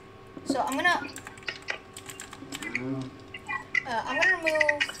 So I'm gonna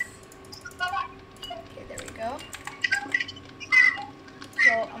remove. Okay, there we go.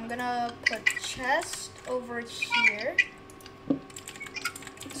 So I'm gonna put chest over here.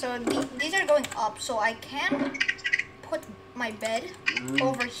 So these are going up, so I can put my bed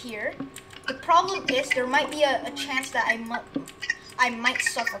over here. The problem is there might be a chance that I might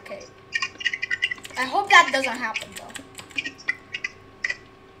suffocate. I hope that doesn't happen though.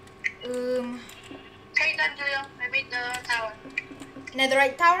 Hey, done, Julio. I made the tower.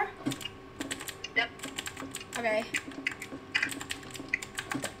 Netherite tower? Yep. Okay.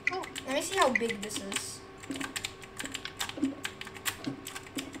 Oh, let me see how big this is.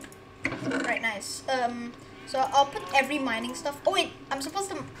 Right, nice. So I'll put every mining stuff. Oh wait, I'll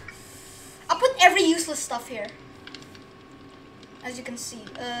put every useless stuff here. As you can see.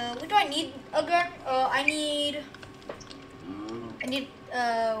 What do I need again? I need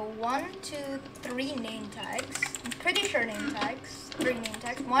 1, 2, 3 name tags. I'm pretty sure name tags. 3 name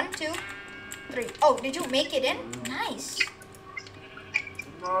tags. 1, 2, 3. Oh, did you make it in? Nice.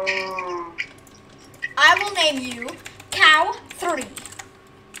 I will name you Cow 3.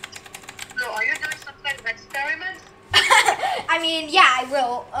 So, are you doing some kind of experiment? I mean, yeah, I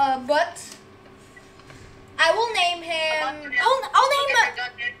will. But I will name him.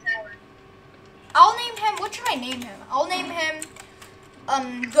 I'll name him. What should I name him? I'll name him.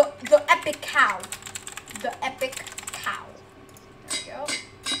 The epic cow. The epic cow. There we go.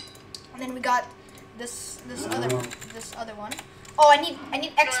 And then we got this other one. Oh, I need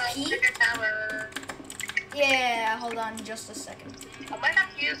XP. Yeah, hold on just a second. I might have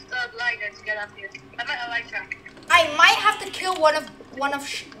to use the glider to get up here. I might have to kill one.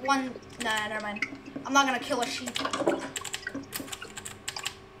 Nah, never mind. I'm not gonna kill a sheep.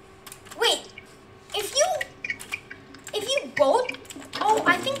 Wait, if you both. Oh,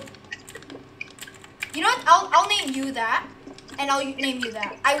 I think. You know what? I'll name you that, and I'll name you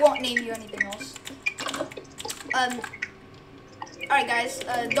that. I won't name you anything else. Alright, guys.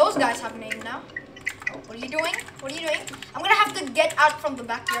 Those guys have a name now. Oh, what are you doing? What are you doing? I'm gonna have to get out from the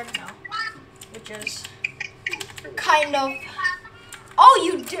backyard now, which is kind of. Oh,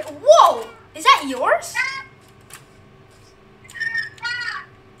 you did. Whoa! Is that yours?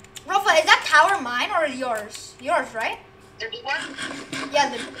 Raffa, power mine or yours? Yours, right? The big one? Yeah,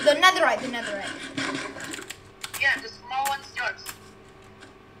 the netherite, the netherite. Yeah, the small one's yours.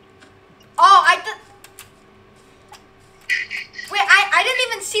 Oh, wait, I didn't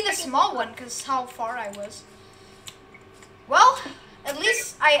even see the small one because how far I was. Well, at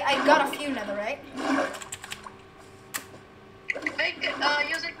least I got a few netherite.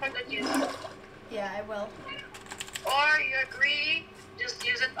 Use it for good use. Yeah, I will. Or you're greedy, just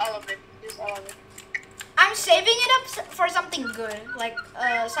use it all of it. Use all of it. I'm saving it up for something good, like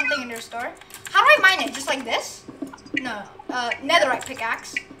something in your store. How do I mine it? Just like this? No, netherite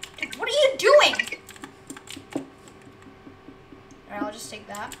pickaxe. Dude, what are you doing? Alright, I'll just take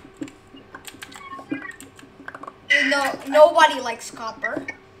that. No, nobody likes copper.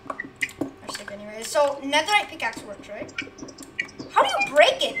 Or stick anyway. So netherite pickaxe works, right? How do you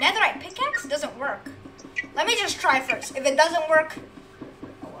break it? Netherite pickaxe doesn't work. Let me just try first. If it doesn't work,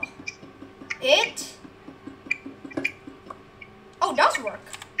 oh well. Oh, it does work.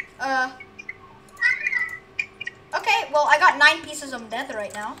 Okay, well, I got 9 pieces of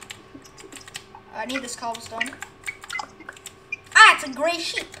netherite now. I need this cobblestone. Ah, it's a gray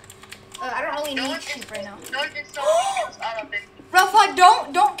sheep. I don't really need sheep right now. Don't install all of it. Raffa,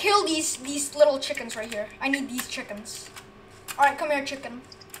 don't kill these little chickens right here. I need these chickens. All right, come here, chicken.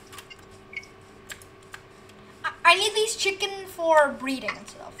 I need these chicken for breeding and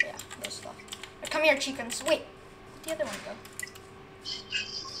stuff. Yeah, those stuff. Come here, chickens. Wait, where'd the other one go?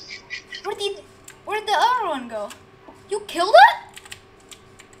 Where'd the other one go? You killed it?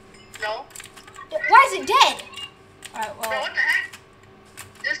 No. Why is it dead? Alright, well. Bro, what the heck?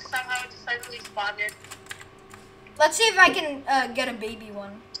 This somehow suddenly spawned. Let's see if I can get a baby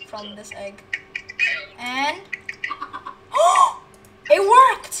one from this egg. And oh, it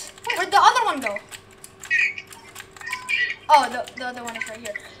worked! Where'd the other one go? Oh, the other one is right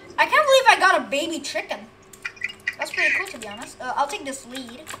here. I can't believe I got a baby chicken. That's pretty cool, to be honest. I'll take this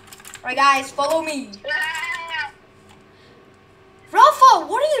lead. Alright, guys, follow me. Raffa,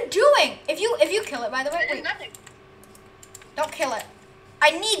 what are you doing? If you kill it, by the way, wait. Nothing. Don't kill it.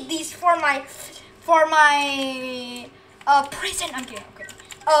 I need these for my prison. I'm kidding. Okay.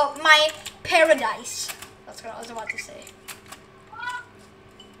 My paradise. That's what I was about to say.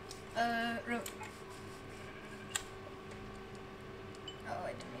 Oh, I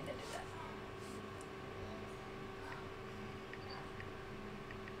didn't mean to do that.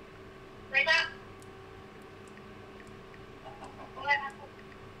 Right now.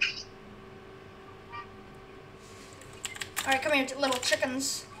 Alright, come here, little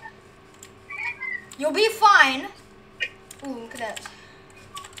chickens. You'll be fine. Ooh, look at that.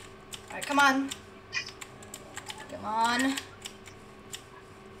 Alright, come on. Come on.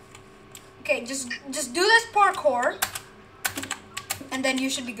 Okay, just do this parkour. And then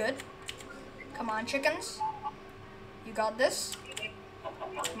you should be good. Come on, chickens. You got this.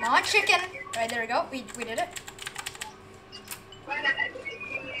 Come on, chicken. Alright, there we go. We did it.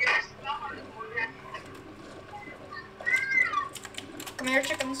 Come here,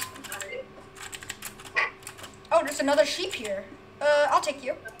 chickens. Oh, there's another sheep here. I'll take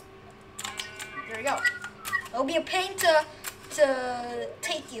you. There we go. It'll be a pain to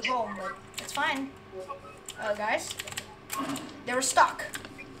take you home, but it's fine. Guys, they were stuck.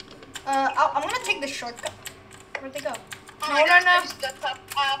 I'm gonna take the shortcut. Where'd they go? No.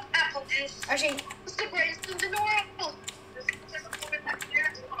 Apple juice. Actually, It's the greatest thing in the world.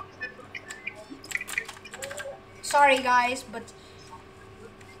 sorry guys, but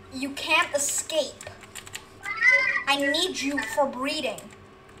you can't escape. I need you for breeding.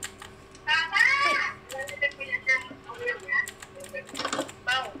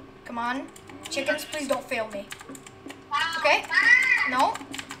 Come on. Chickens, please don't fail me. Okay. No.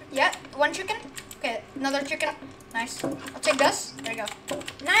 Yeah, one chicken. Okay, another chicken. Nice. I'll take this. There you go.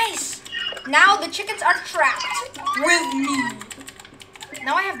 Nice. Now the chickens are trapped with me.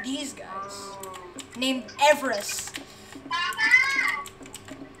 Now I have these guys named Everest.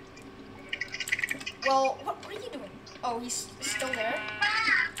 Well, what are you doing? Oh, he's still there.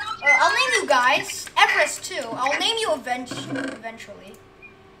 I'll name you guys Everest too. I'll name you eventually.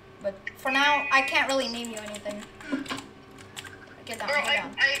 But for now, I can't really name you anything. Get down, Bro, get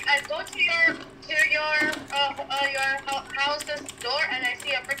down. I go to your house's door and I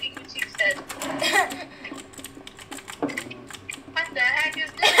see a freaking sheep's head. What the heck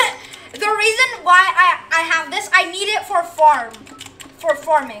is this? The reason why I have this, I need it for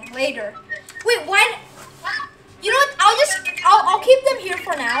farming later. Wait, why? You know what? I'll keep them here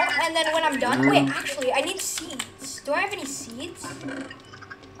for now, and then when I'm done. Wait, actually, I need seeds. Do I have any seeds?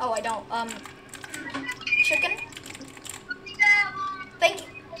 Oh, I don't. Chicken. Thank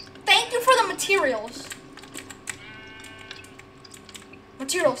thank you for the materials.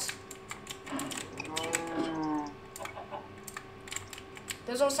 Materials.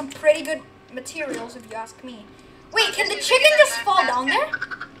 Those are some pretty good materials, if you ask me. Wait, can the chicken just fall down there?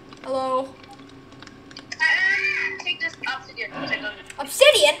 Hello? Take this obsidian.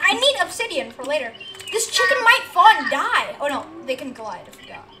 Obsidian? I need obsidian for later. This chicken might fall and die. Oh no, they can glide, I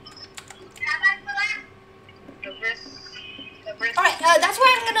forgot. Alright, that's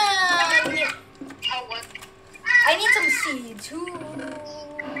why I'm gonna... I need some seeds. Who...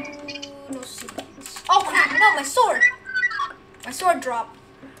 No seeds. Oh crap, no, my sword. My sword dropped.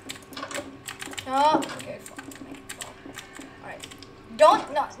 Oh, okay, fall. Make it fall. Alright. Don't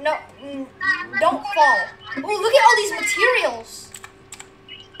fall. Oh, look at all these materials.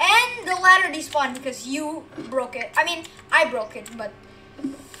 And the ladder despawned because you broke it. I mean, I broke it, but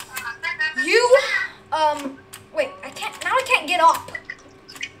you, wait, now I can't get up.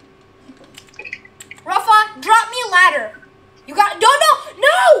 Raffa, drop me a ladder. You got, no.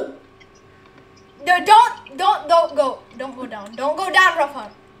 Don't go down. Don't go down,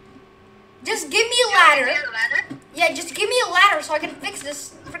 Raffa. Just give me a ladder. Yeah, just give me a ladder so I can fix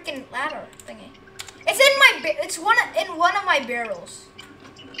this freaking ladder thingy. It's in my, it's in one of my barrels.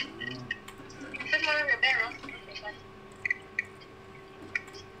 It's in one of your barrels.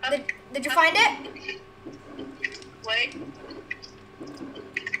 Did you find it? Wait.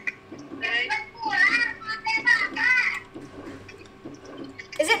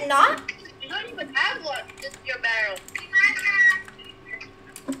 Is it not? You don't even have one. Just your barrel.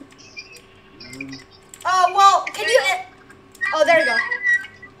 Well, can you? Oh, there you go.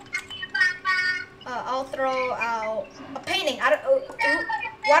 I'll throw out a painting. I don't.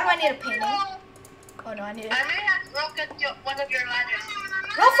 Why do I need a painting? Oh no, I need it. I may have broken one of your ladders.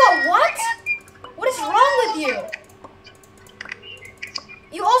 Raffa, what? What is wrong with you?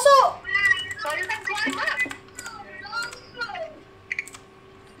 You also. So you can climb up.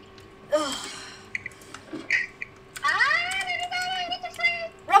 Ugh.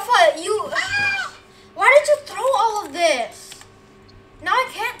 Raffa, you. Why did you throw all of this? Now I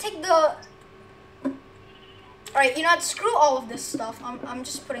can't take the. Alright, you know what? Screw all of this stuff. I'm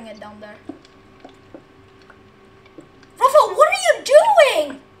just putting it down there. Raffa, what are you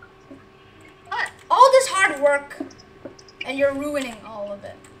doing? What? All this hard work, and you're ruining all of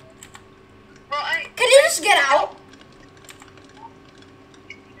it. Well, Can you just get out?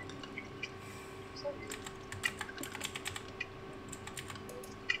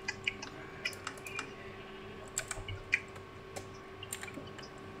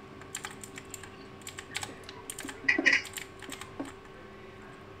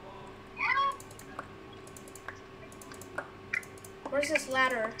 Where's this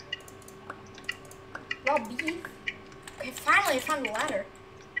ladder? Raw beef? Okay, finally I found the ladder.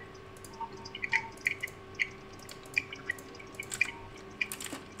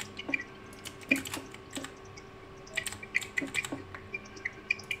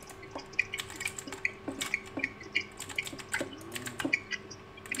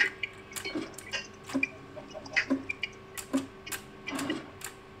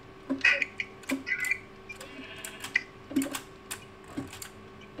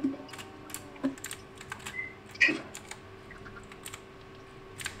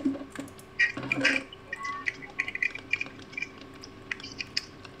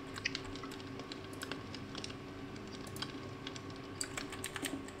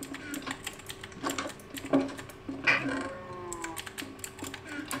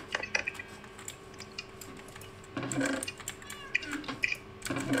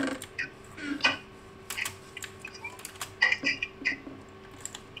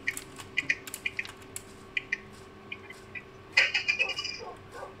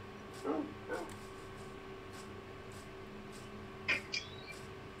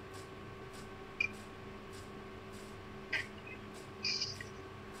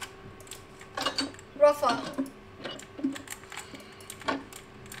 Raffa.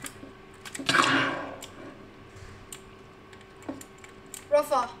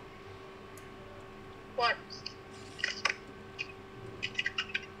 Raffa. What?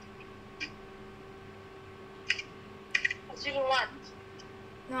 What you want?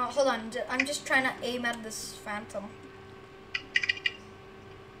 No, hold on. I'm just trying to aim at this phantom.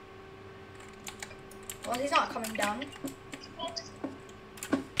 Well, he's not coming down.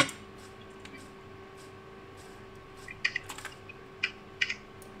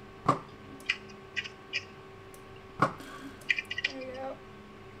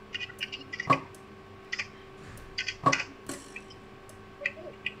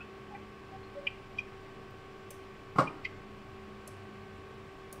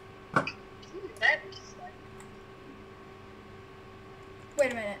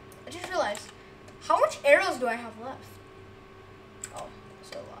 arrows do I have left? Oh,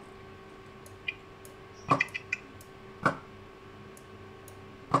 so a lot.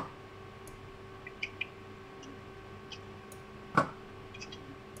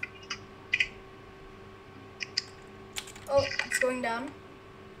 Oh, it's going down.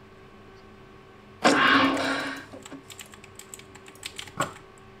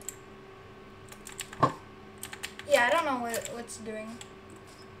 Yeah, I don't know what it's doing.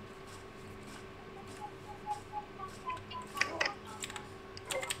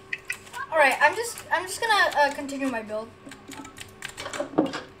 All right, I'm just gonna continue my build.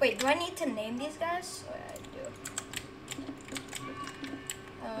 Wait, do I need to name these guys? Oh, yeah, I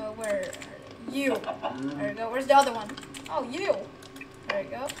do. Where are you? There we go. Where's the other one? Oh, you. There we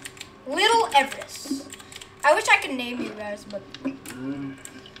go. Little Everest. I wish I could name you guys, but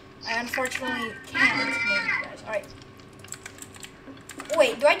I unfortunately can't name you guys. All right.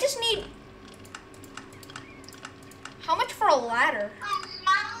 Wait, do I just need? How much for a ladder?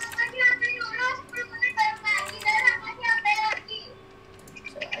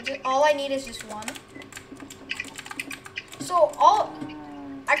 So all I need is just one. So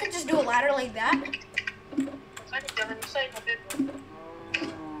I could just do a ladder like that.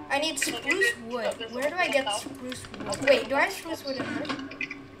 I need spruce wood. Where do I get spruce wood? Wait, do I have spruce wood in here?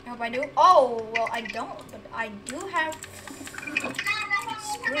 I hope I do. Oh, well, I don't, but I do have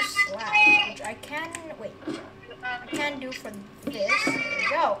spruce slab, which I can, wait, I can do for this. There we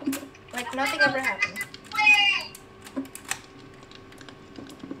go. Like nothing ever happened.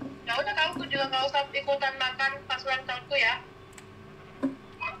 Ya udah, kamu juga nggak usah ikutan makan pas ulang tahunku ya.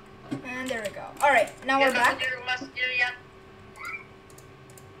 And there we go. All right, now we're back. Di rumah sendirian.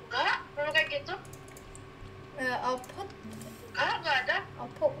 Enggak, perlu kayak gitu. I'll put. Enggak ada.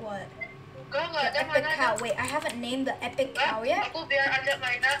 I'll put what? Enggak ada. Epic Mana cow. ada? Wait, I haven't named the epic cow yet. Aku biar ajak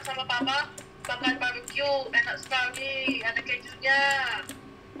mainan sama papa, makan barbecue, enak sekali, ada kejunya.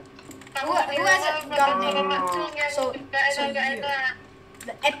 Who hasn't got a name? So you.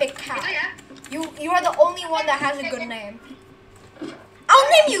 The epic cow. You are the only one that has a good name. I'll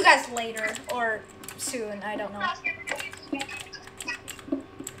name you guys later or soon. I don't know.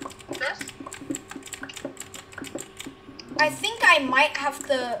 I think I might have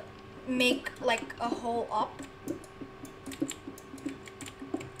to make like a hole up.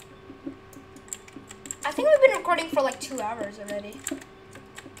 I think we've been recording for like 2 hours already.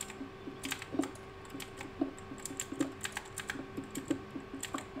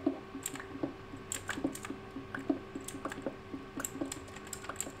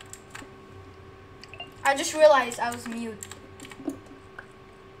 I just realized I was mute.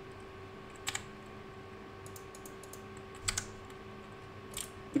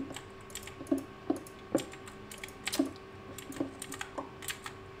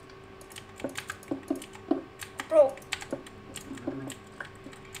 Bro.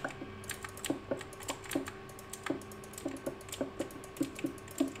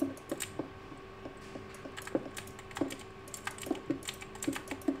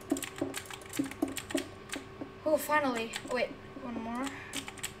 Oh, finally. Wait, one more.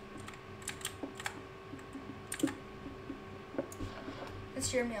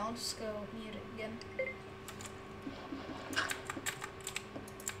 Let's hear me. I'll just go mute it again.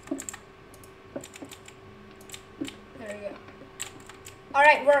 There we go. All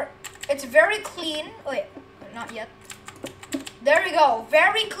right, it's very clean. Wait, not yet. There we go.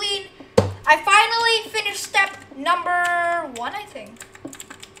 Very clean. I finally finished step number 1, I think.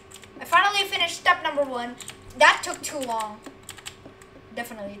 I finally finished step number 1. That took too long.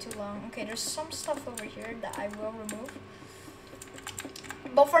 Definitely too long. Okay, there's some stuff over here that I will remove.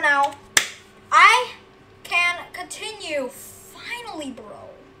 But for now, I can continue. Finally, bro.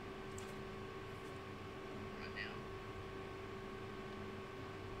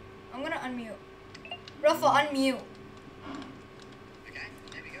 I'm gonna unmute. Raffa, unmute. Okay,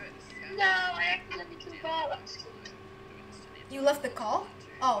 there we go. This is how No, I accidentally took the ball. You left the call?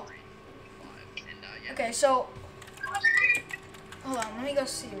 Oh. 3, 4, 5, and yeah. Okay, so hold on, let me go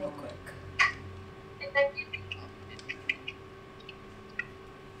see real quick.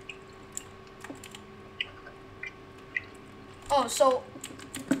 Oh, so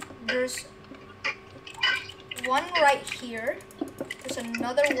there's one right here. There's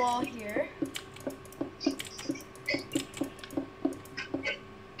another wall here.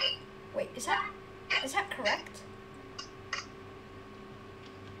 Wait, is that correct?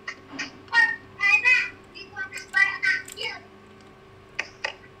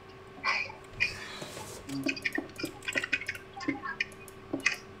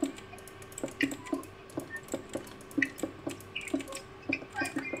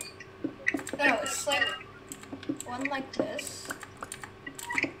 No, it's like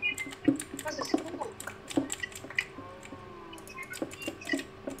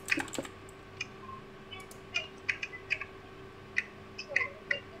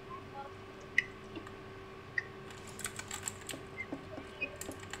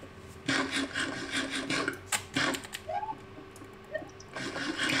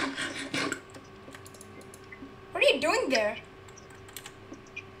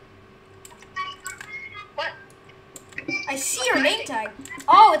lag?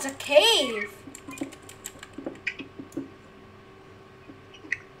 Oh, it's a cave.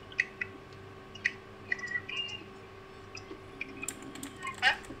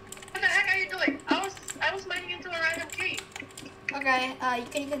 What the heck are you doing? I was mining into a random cave. Okay, you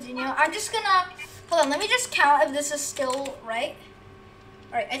can continue. I'm just gonna, hold on, let me just count if this is still right.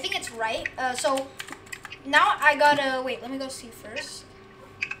 Alright, I think it's right. So, now I gotta, wait, let me go see first.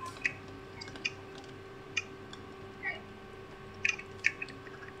 It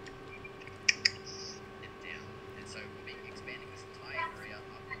down. And so we'll be expanding this entire area up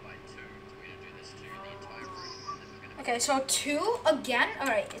by 2. So we're going to do this to the entire room. And then we're going to Okay, so 2 again.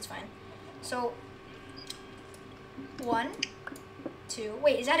 Alright, it's fine. So, 1, 2,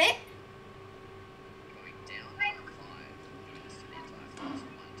 wait, is that it? going down by 5. Doing this to the entire floor.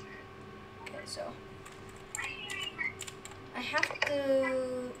 So 1, 2. Okay, so I have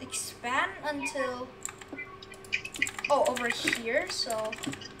to expand until, oh, over here, so.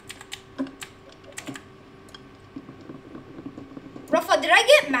 Raffa, did I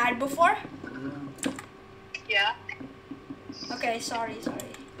get mad before? Yeah. Okay, sorry.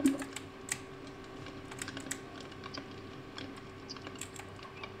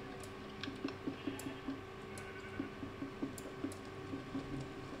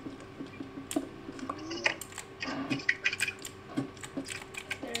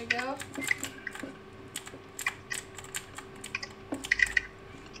 There we go.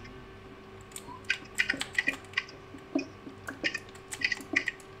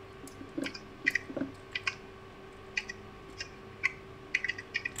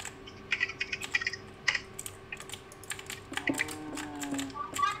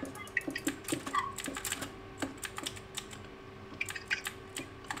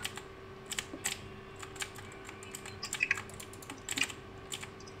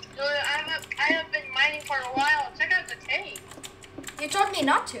 Dude, I have been mining for a while. Check out the cave. You told me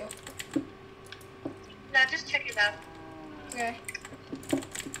not to. Nah, just check it out. Okay.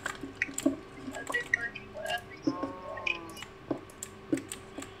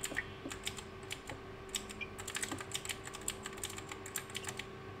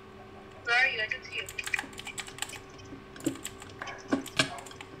 Where are you? I didn't see you.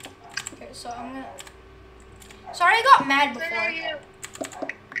 Okay, so I'm gonna. Sorry, I got mad Where are before. you?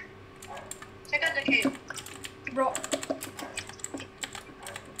 Check out the cave. Bro.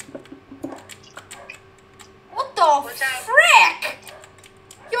 What the Watch out. frick?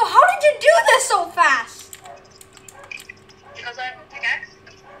 Yo, how did you do this so fast? Because I have a pickaxe.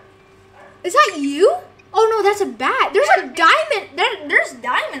 Is that you? Oh no, that's a bat. There's a diamond. There's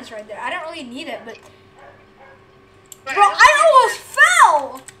diamonds right there. I don't really need it, but But bro, I almost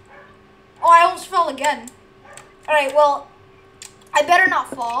fell. Oh, I almost fell again. All right, well, I better not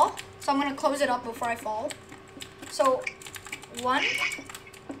fall. So I'm gonna close it up before I fall. So, 1.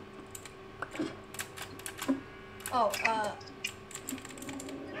 Oh,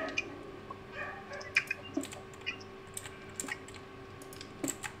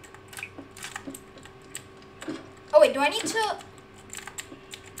 oh wait, do I need to?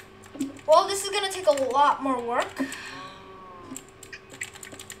 Well, this is gonna take a lot more work.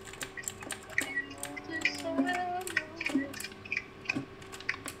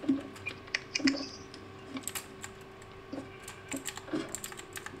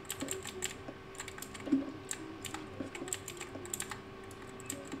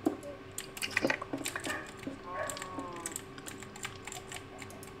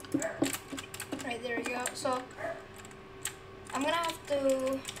 Right, there we go. So, I'm gonna have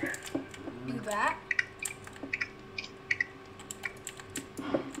to do that.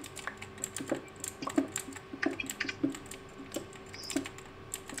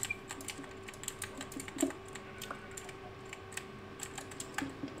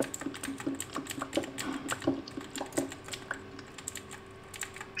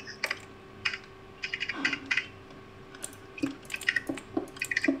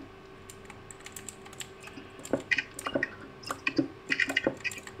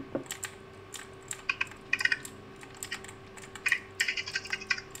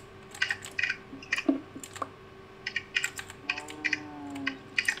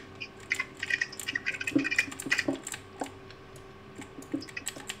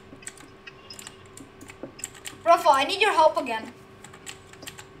 Raffa, I need your help again.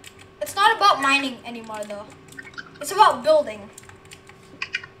 It's not about mining anymore, though. It's about building.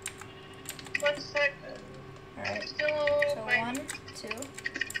 1 sec. Alright. Still So mining. 1, 2.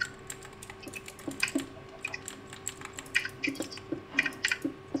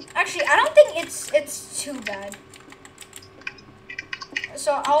 Actually, I don't think it's too bad.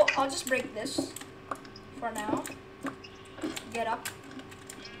 So I'll just break this for now. get up.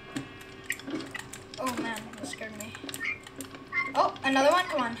 Oh man, that scared me. Oh, another one.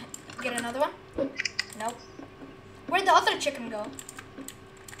 Come on, get another one. Nope. Where'd the other chicken go?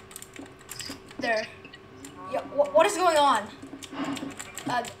 There. Yo, what is going on?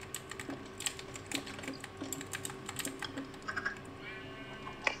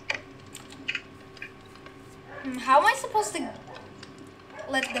 How am I supposed to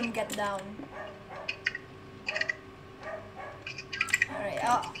let them get down? Alright,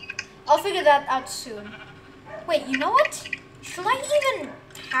 I'll figure that out soon. Wait, you know what? Should I even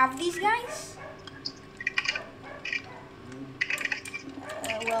have these guys?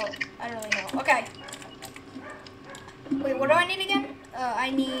 Well, I don't really know. Okay. Wait, what do I need again? I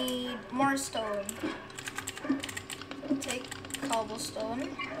need more stone. So take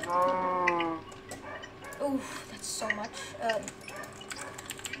cobblestone. Oof, that's so much.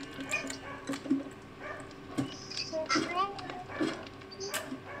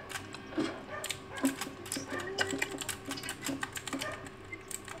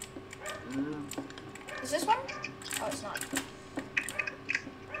 Is this one? Oh, it's not.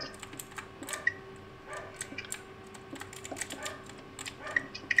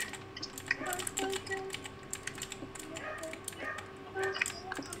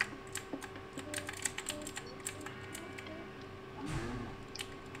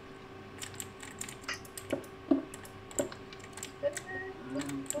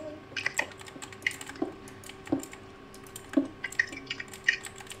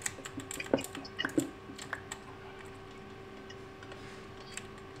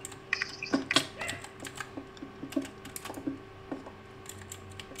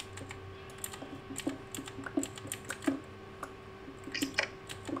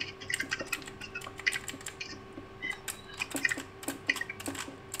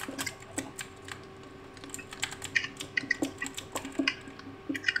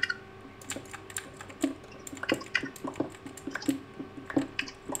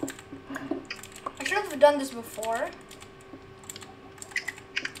 I've done this before.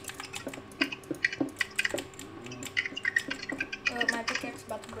 My pickaxe is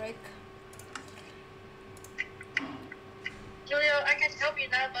about to break. Julio, I can help you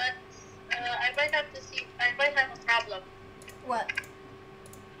now, but I might have to see. I might have a problem. What?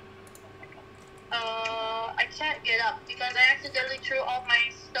 I can't get up because I accidentally threw all my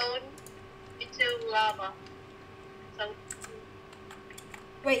stone into lava. So.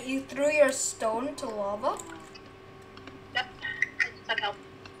 Wait, you threw your stone to lava? Yep. I need some help.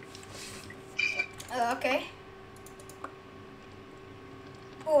 Okay.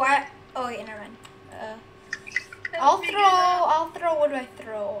 Oh wait, never mind. I'll throw, what do I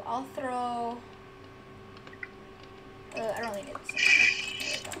throw? I'll throw, I don't think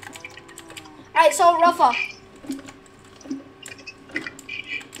it's, alright, so Raffa.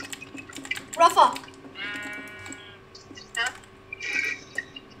 Huh?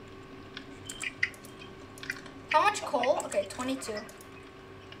 How much coal? Okay, 22.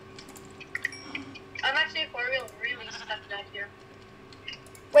 I'm actually for real really stuck down here.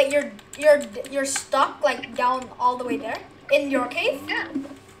 Wait, you're stuck like down all the way there in your cave? Yeah.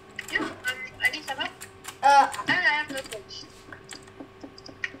 Yeah. I need some help. And I have no switch.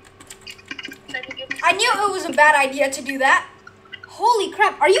 I knew it was a bad idea to do that. Holy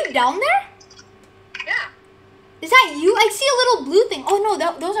crap! Are you down there? Yeah. Is that you? I see a little blue thing. Oh no,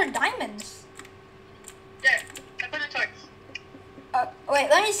 those are diamonds. There. I put a torch. Wait,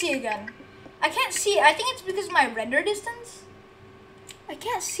 let me see again. I can't see. I think it's because of my render distance. I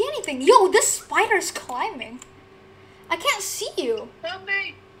can't see anything. Yo, this spider's climbing. I can't see you. Help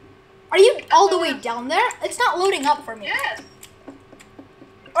me. Are you all the way down there? It's not loading up for me. Yes.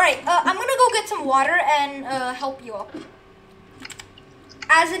 Alright, I'm gonna go get some water and help you up.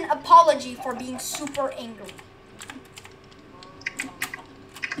 As an apology for being super angry.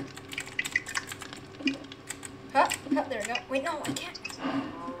 Huh, there we go. Wait, no, I can't.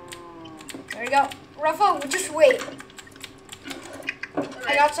 There we go. Raffa, just wait.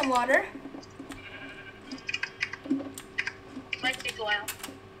 I got some water. Might take a while.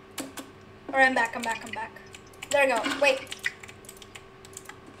 Alright, I'm back. There we go. Wait.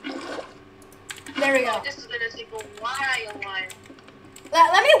 There we go. Oh, this is gonna take a while.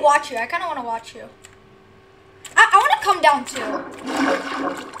 Let me watch you. I kind of want to watch you. I want to come down too.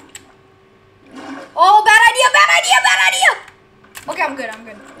 Oh, bad idea. Okay, I'm good.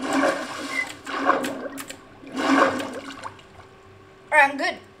 Alright, I'm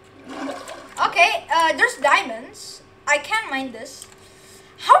good. Okay, there's diamonds. I can mine this.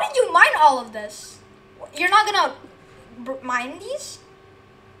 How did you mine all of this? You're not gonna mine these?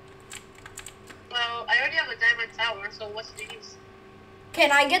 Well, I already have a diamond tower, so what's the use?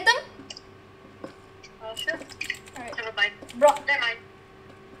 Can I get them? Sure. Alright. Never mind. Bro, Never mind.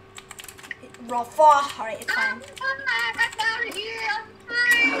 Raffa. Alright, it's fine. I'm out of here.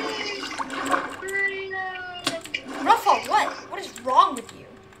 I'm free. Freedom. Raffa, what? What is wrong with you?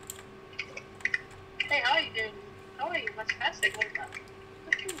 Hey, how are you doing? How are you? Much faster. What is that?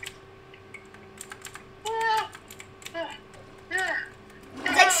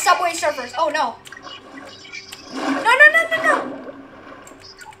 It's like Subway Surfers. Oh no. No.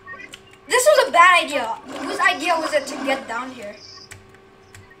 This was a bad idea. Whose idea was it to get down here?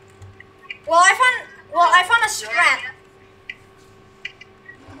 Well, I found a strat.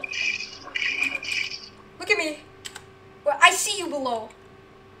 Look at me. Well, I see you below.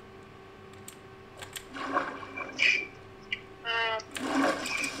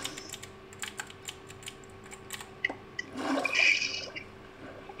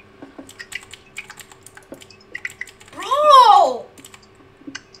 Bro!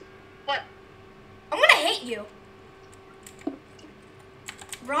 What? I'm gonna hate you.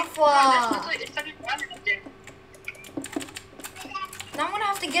 Raffa. Now I'm gonna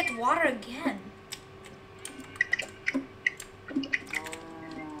have to get water again.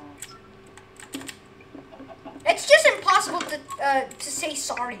 It's just impossible to say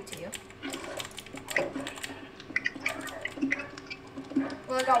sorry to you.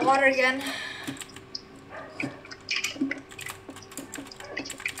 Well, I got water again.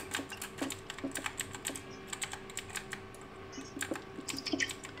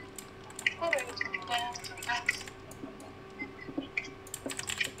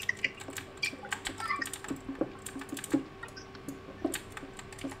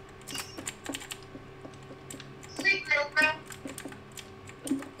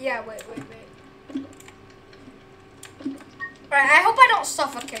 Yeah, wait. Alright, I hope I don't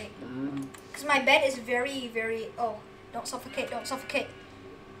suffocate. Because my bed is very... Oh, don't suffocate.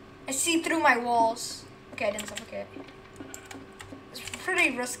 I see through my walls. Okay, I didn't suffocate. It's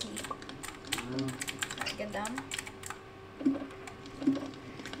pretty risky. Alright, get down.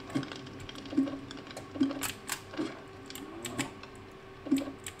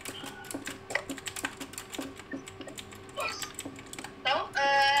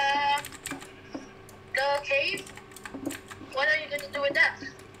 The cave? What are you going to do with that?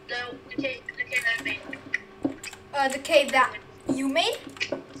 The cave I made. The cave that you made?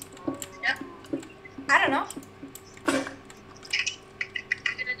 Yeah. I don't know. You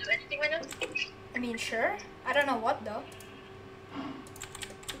gonna do anything with it? I mean, sure. I don't know what though.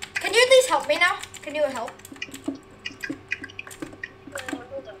 Can you at least help me now? Can you help?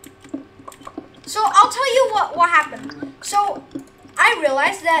 Hold on. So I'll tell you what happened. So I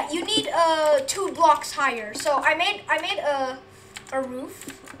realized that you need 2 blocks higher. So I made a roof,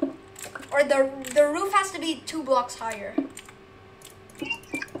 or the roof has to be 2 blocks higher.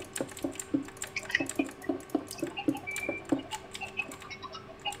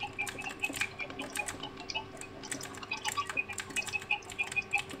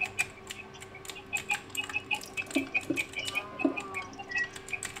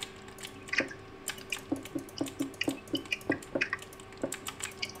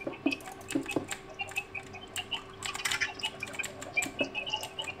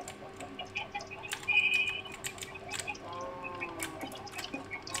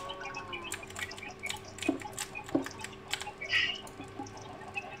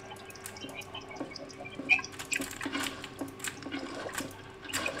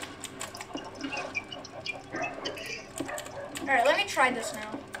 Alright, let me try this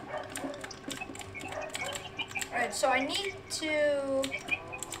now. Alright, so I need to...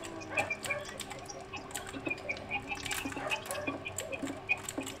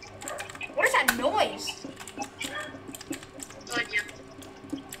 What is that noise? No idea.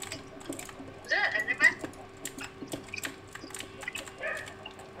 Is that an Enderman?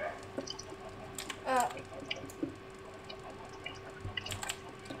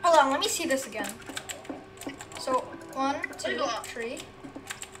 Hold on, let me see this again. So, 1, 2, 3.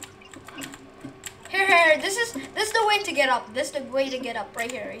 Here. This is the way to get up. This is the way to get up.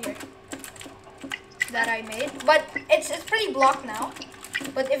 Right here. That I made. But it's pretty blocked now.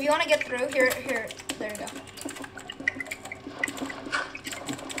 But if you want to get through, here. There you go.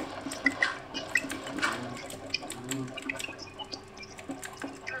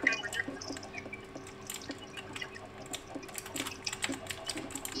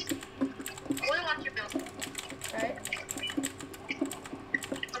 Right.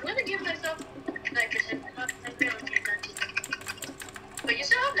 I'm gonna give myself night vision. But you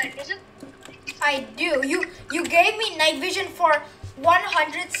still have night vision? I do. You gave me night vision for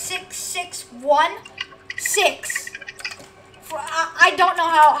 166 1, 6. I don't know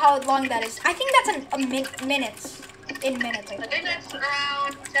how long that is. I think that's minutes. In minutes, I think that's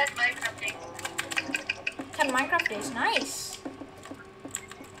around 10 Minecraft days. 10 Minecraft days. Nice.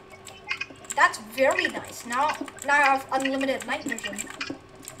 That's very nice. Now I have unlimited night vision.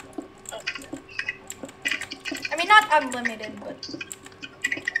 I mean, not unlimited, but...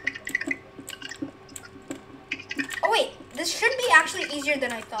 Oh wait, this should be actually easier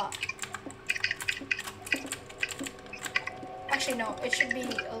than I thought. Actually, no, it should be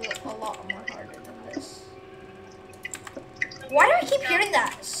a lot more harder than this. Why do I keep hearing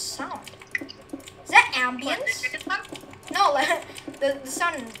that sound? Is that ambience? No, like, the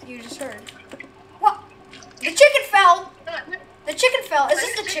sound you just heard. What? The chicken fell! The chicken fell. Is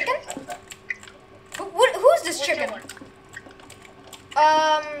this the chicken? Who's this chicken?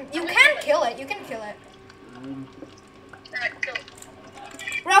 You can kill it. You can kill it.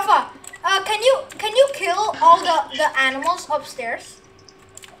 Raffa, can you kill all the animals upstairs?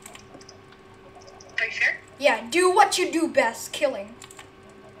 Are you sure? Yeah, do what you do best, killing.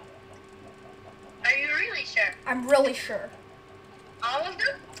 Are you really sure? I'm really sure. All of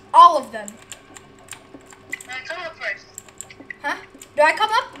them? All of them. Come up first. Huh? Do I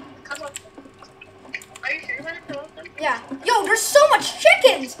come up? Come up. Are you sure you want to kill them? Yeah. Yo, there's so much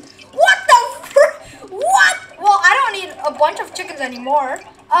chickens! What the what? Well, I don't need a bunch of chickens anymore.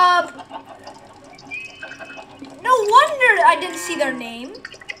 No wonder I didn't see their name.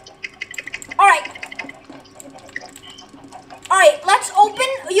 Alright. Alright, let's open.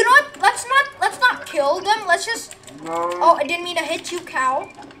 You know what? Let's not kill them. Let's just... Oh, I didn't mean to hit you, cow.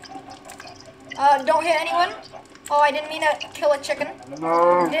 Don't hit anyone. Oh, I didn't mean to kill a chicken.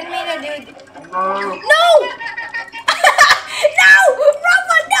 No. Didn't mean to do... No. No! No!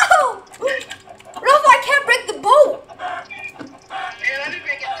 Raffa, no! Raffa, I can't break the boat. Here, let me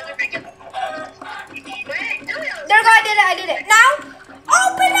break it. Wait, do it. There we go, I did it. Now,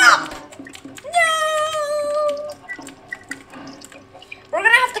 open up! No! We're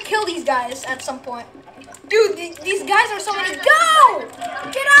gonna have to kill these guys at some point. Dude, these guys are so many. Go!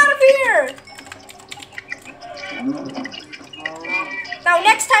 Get out of here! Now,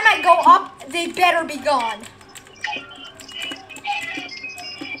 next time I go up, they better be gone.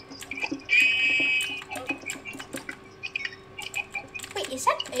 Wait, is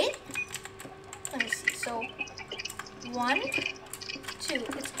that it? Let me see. So, 1, 2.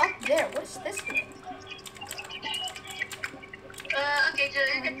 It's up there. What is this doing? Okay, Jill,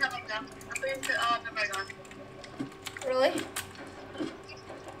 you can come up now. I'm going to, the right on. Really?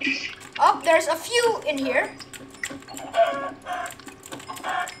 Oh, there's a few in here.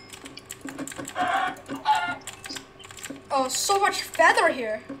 Oh, so much feather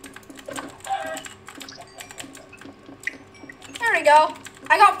here. There we go.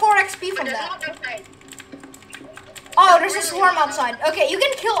 I got 4 XP from that. Oh, there's a swarm outside. Okay, you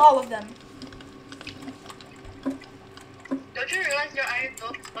can kill all of them. Don't you realize your iron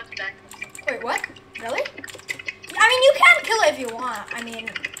boat is much back? Wait, what? Really? I mean, you can kill it if you want. I mean...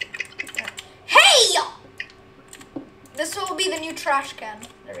 Hey! This will be the new trash can.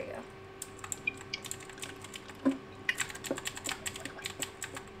 There we go.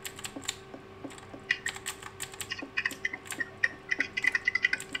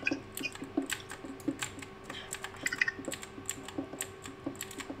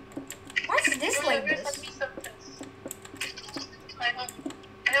 Why is this like this? I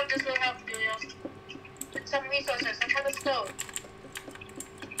hope this will help you. Some resources. I have a stove.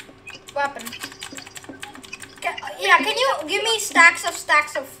 Weapon. Yeah, can you give me stacks of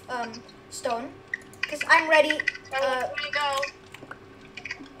stone? Because I'm ready. Here you go.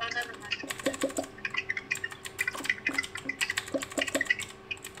 Oh, never mind.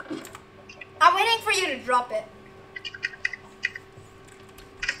 I'm waiting for you to drop it.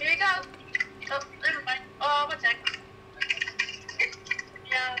 Here you go. Oh, never mind. Oh, one sec.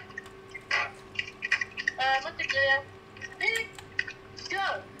 Yeah. What's it, Julia? Hey,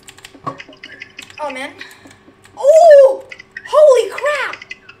 go. Oh, man. Oh! Holy crap!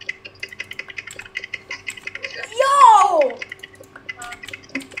 Yo!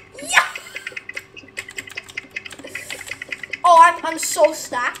 Yeah! Oh, I'm so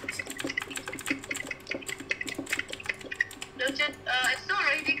stacked. Don't you, it's still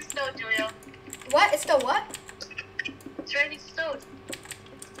raining stone, Julia. What? It's still what? It's raining stone.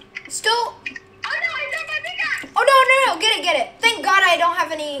 Still... Oh no, I got my pickaxe! Oh, no. Get it. Thank God I don't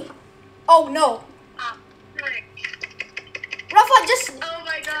have any... Oh, no. Right. Rafa, just... Oh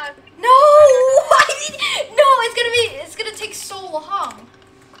my god. No! No, it's gonna take so long.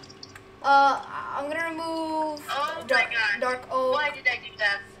 I'm gonna remove Oh my god. dark oak. Why did I do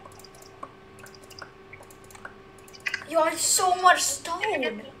that? You have so much If stone. you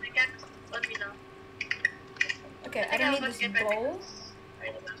get let me know. Okay, I don't need this bow.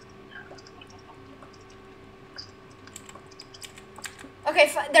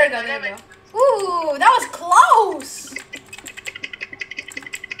 Okay, there we go, there we go. Ooh, that was close.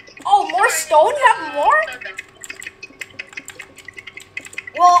 Oh, more stone? You have more?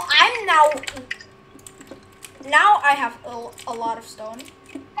 Well, I'm now I have a lot of stone.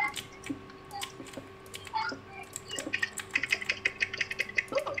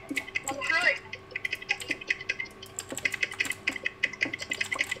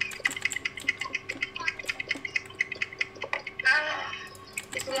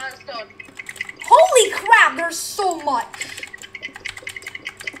 It's a lot of stone. Holy crap, there's so much.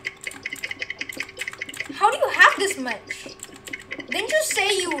 How do you have this much? Didn't you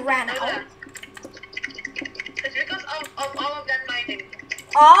say you ran out? It's because of all of that mining.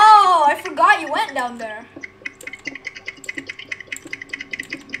 Oh, I forgot you went down there.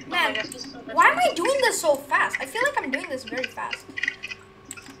 Man, why am I doing this so fast? I feel like I'm doing this very fast.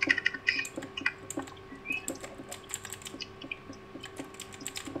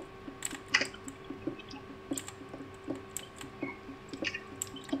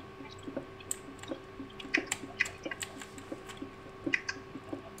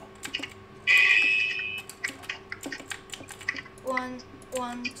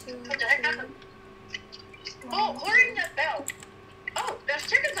 One, two, What the heck happened? Oh, who rang that bell? Oh, there's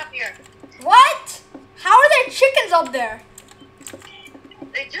chickens up here. What? How are there chickens up there?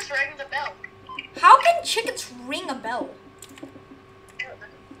 They just rang the bell. How can chickens ring a bell?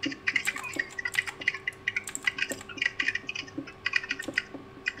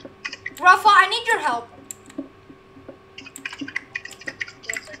 Raffa, I need your help.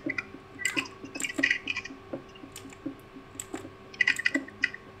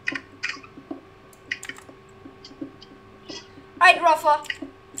 Alright, Raffa.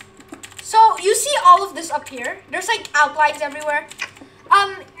 So, you see all of this up here? There's like outlines everywhere.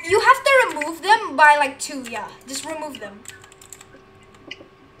 You have to remove them by like 2, yeah. Just remove them.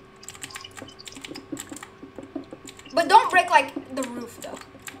 But don't break like the roof though.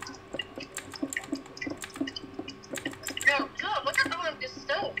 No, look at all of this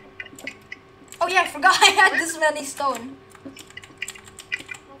stone. Oh yeah, I forgot I had this many stone.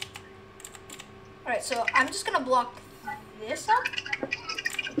 Alright, so I'm just gonna block this up.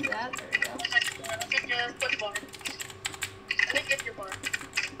 Like that, there we go. Let me get your bar.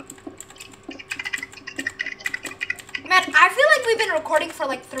 Man, I feel like we've been recording for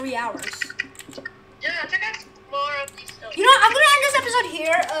like 3 hours. Yeah, check out more of these stones. You know what, I'm gonna end this episode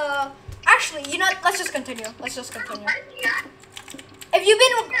here. Actually, you know what, let's just continue. Let's just continue. If you've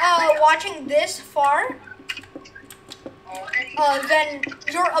been watching this far, then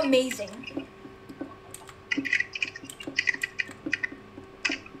you're amazing.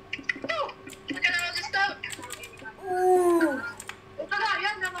 Oh, look at all this stuff. Ooh.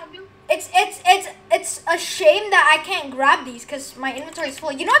 It's a shame that I can't grab these because my inventory is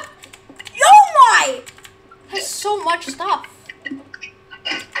full. You know what? Oh my! There's so much stuff.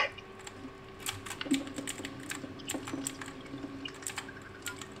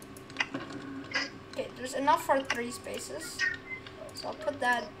 Okay, there's enough for 3 spaces. So I'll put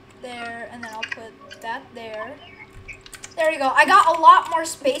that there, and then I'll put that there. There you go. I got a lot more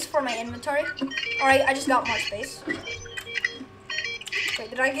space for my inventory. Alright, I just got more space. Wait,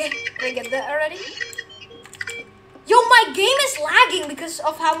 did I get that already? Yo, my game is lagging because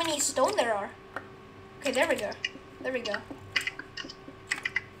of how many stone there are. Okay, there we go. There we go.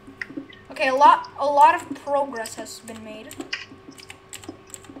 Okay, a lot of progress has been made.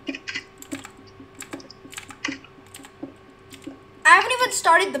 I haven't even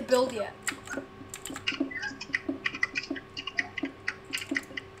started the build yet.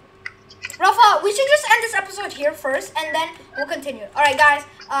 Raffa, we should just end this episode here first, and then we'll continue. Alright, guys.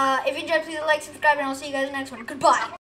 If you enjoyed, please like, subscribe, and I'll see you guys in the next one. Goodbye.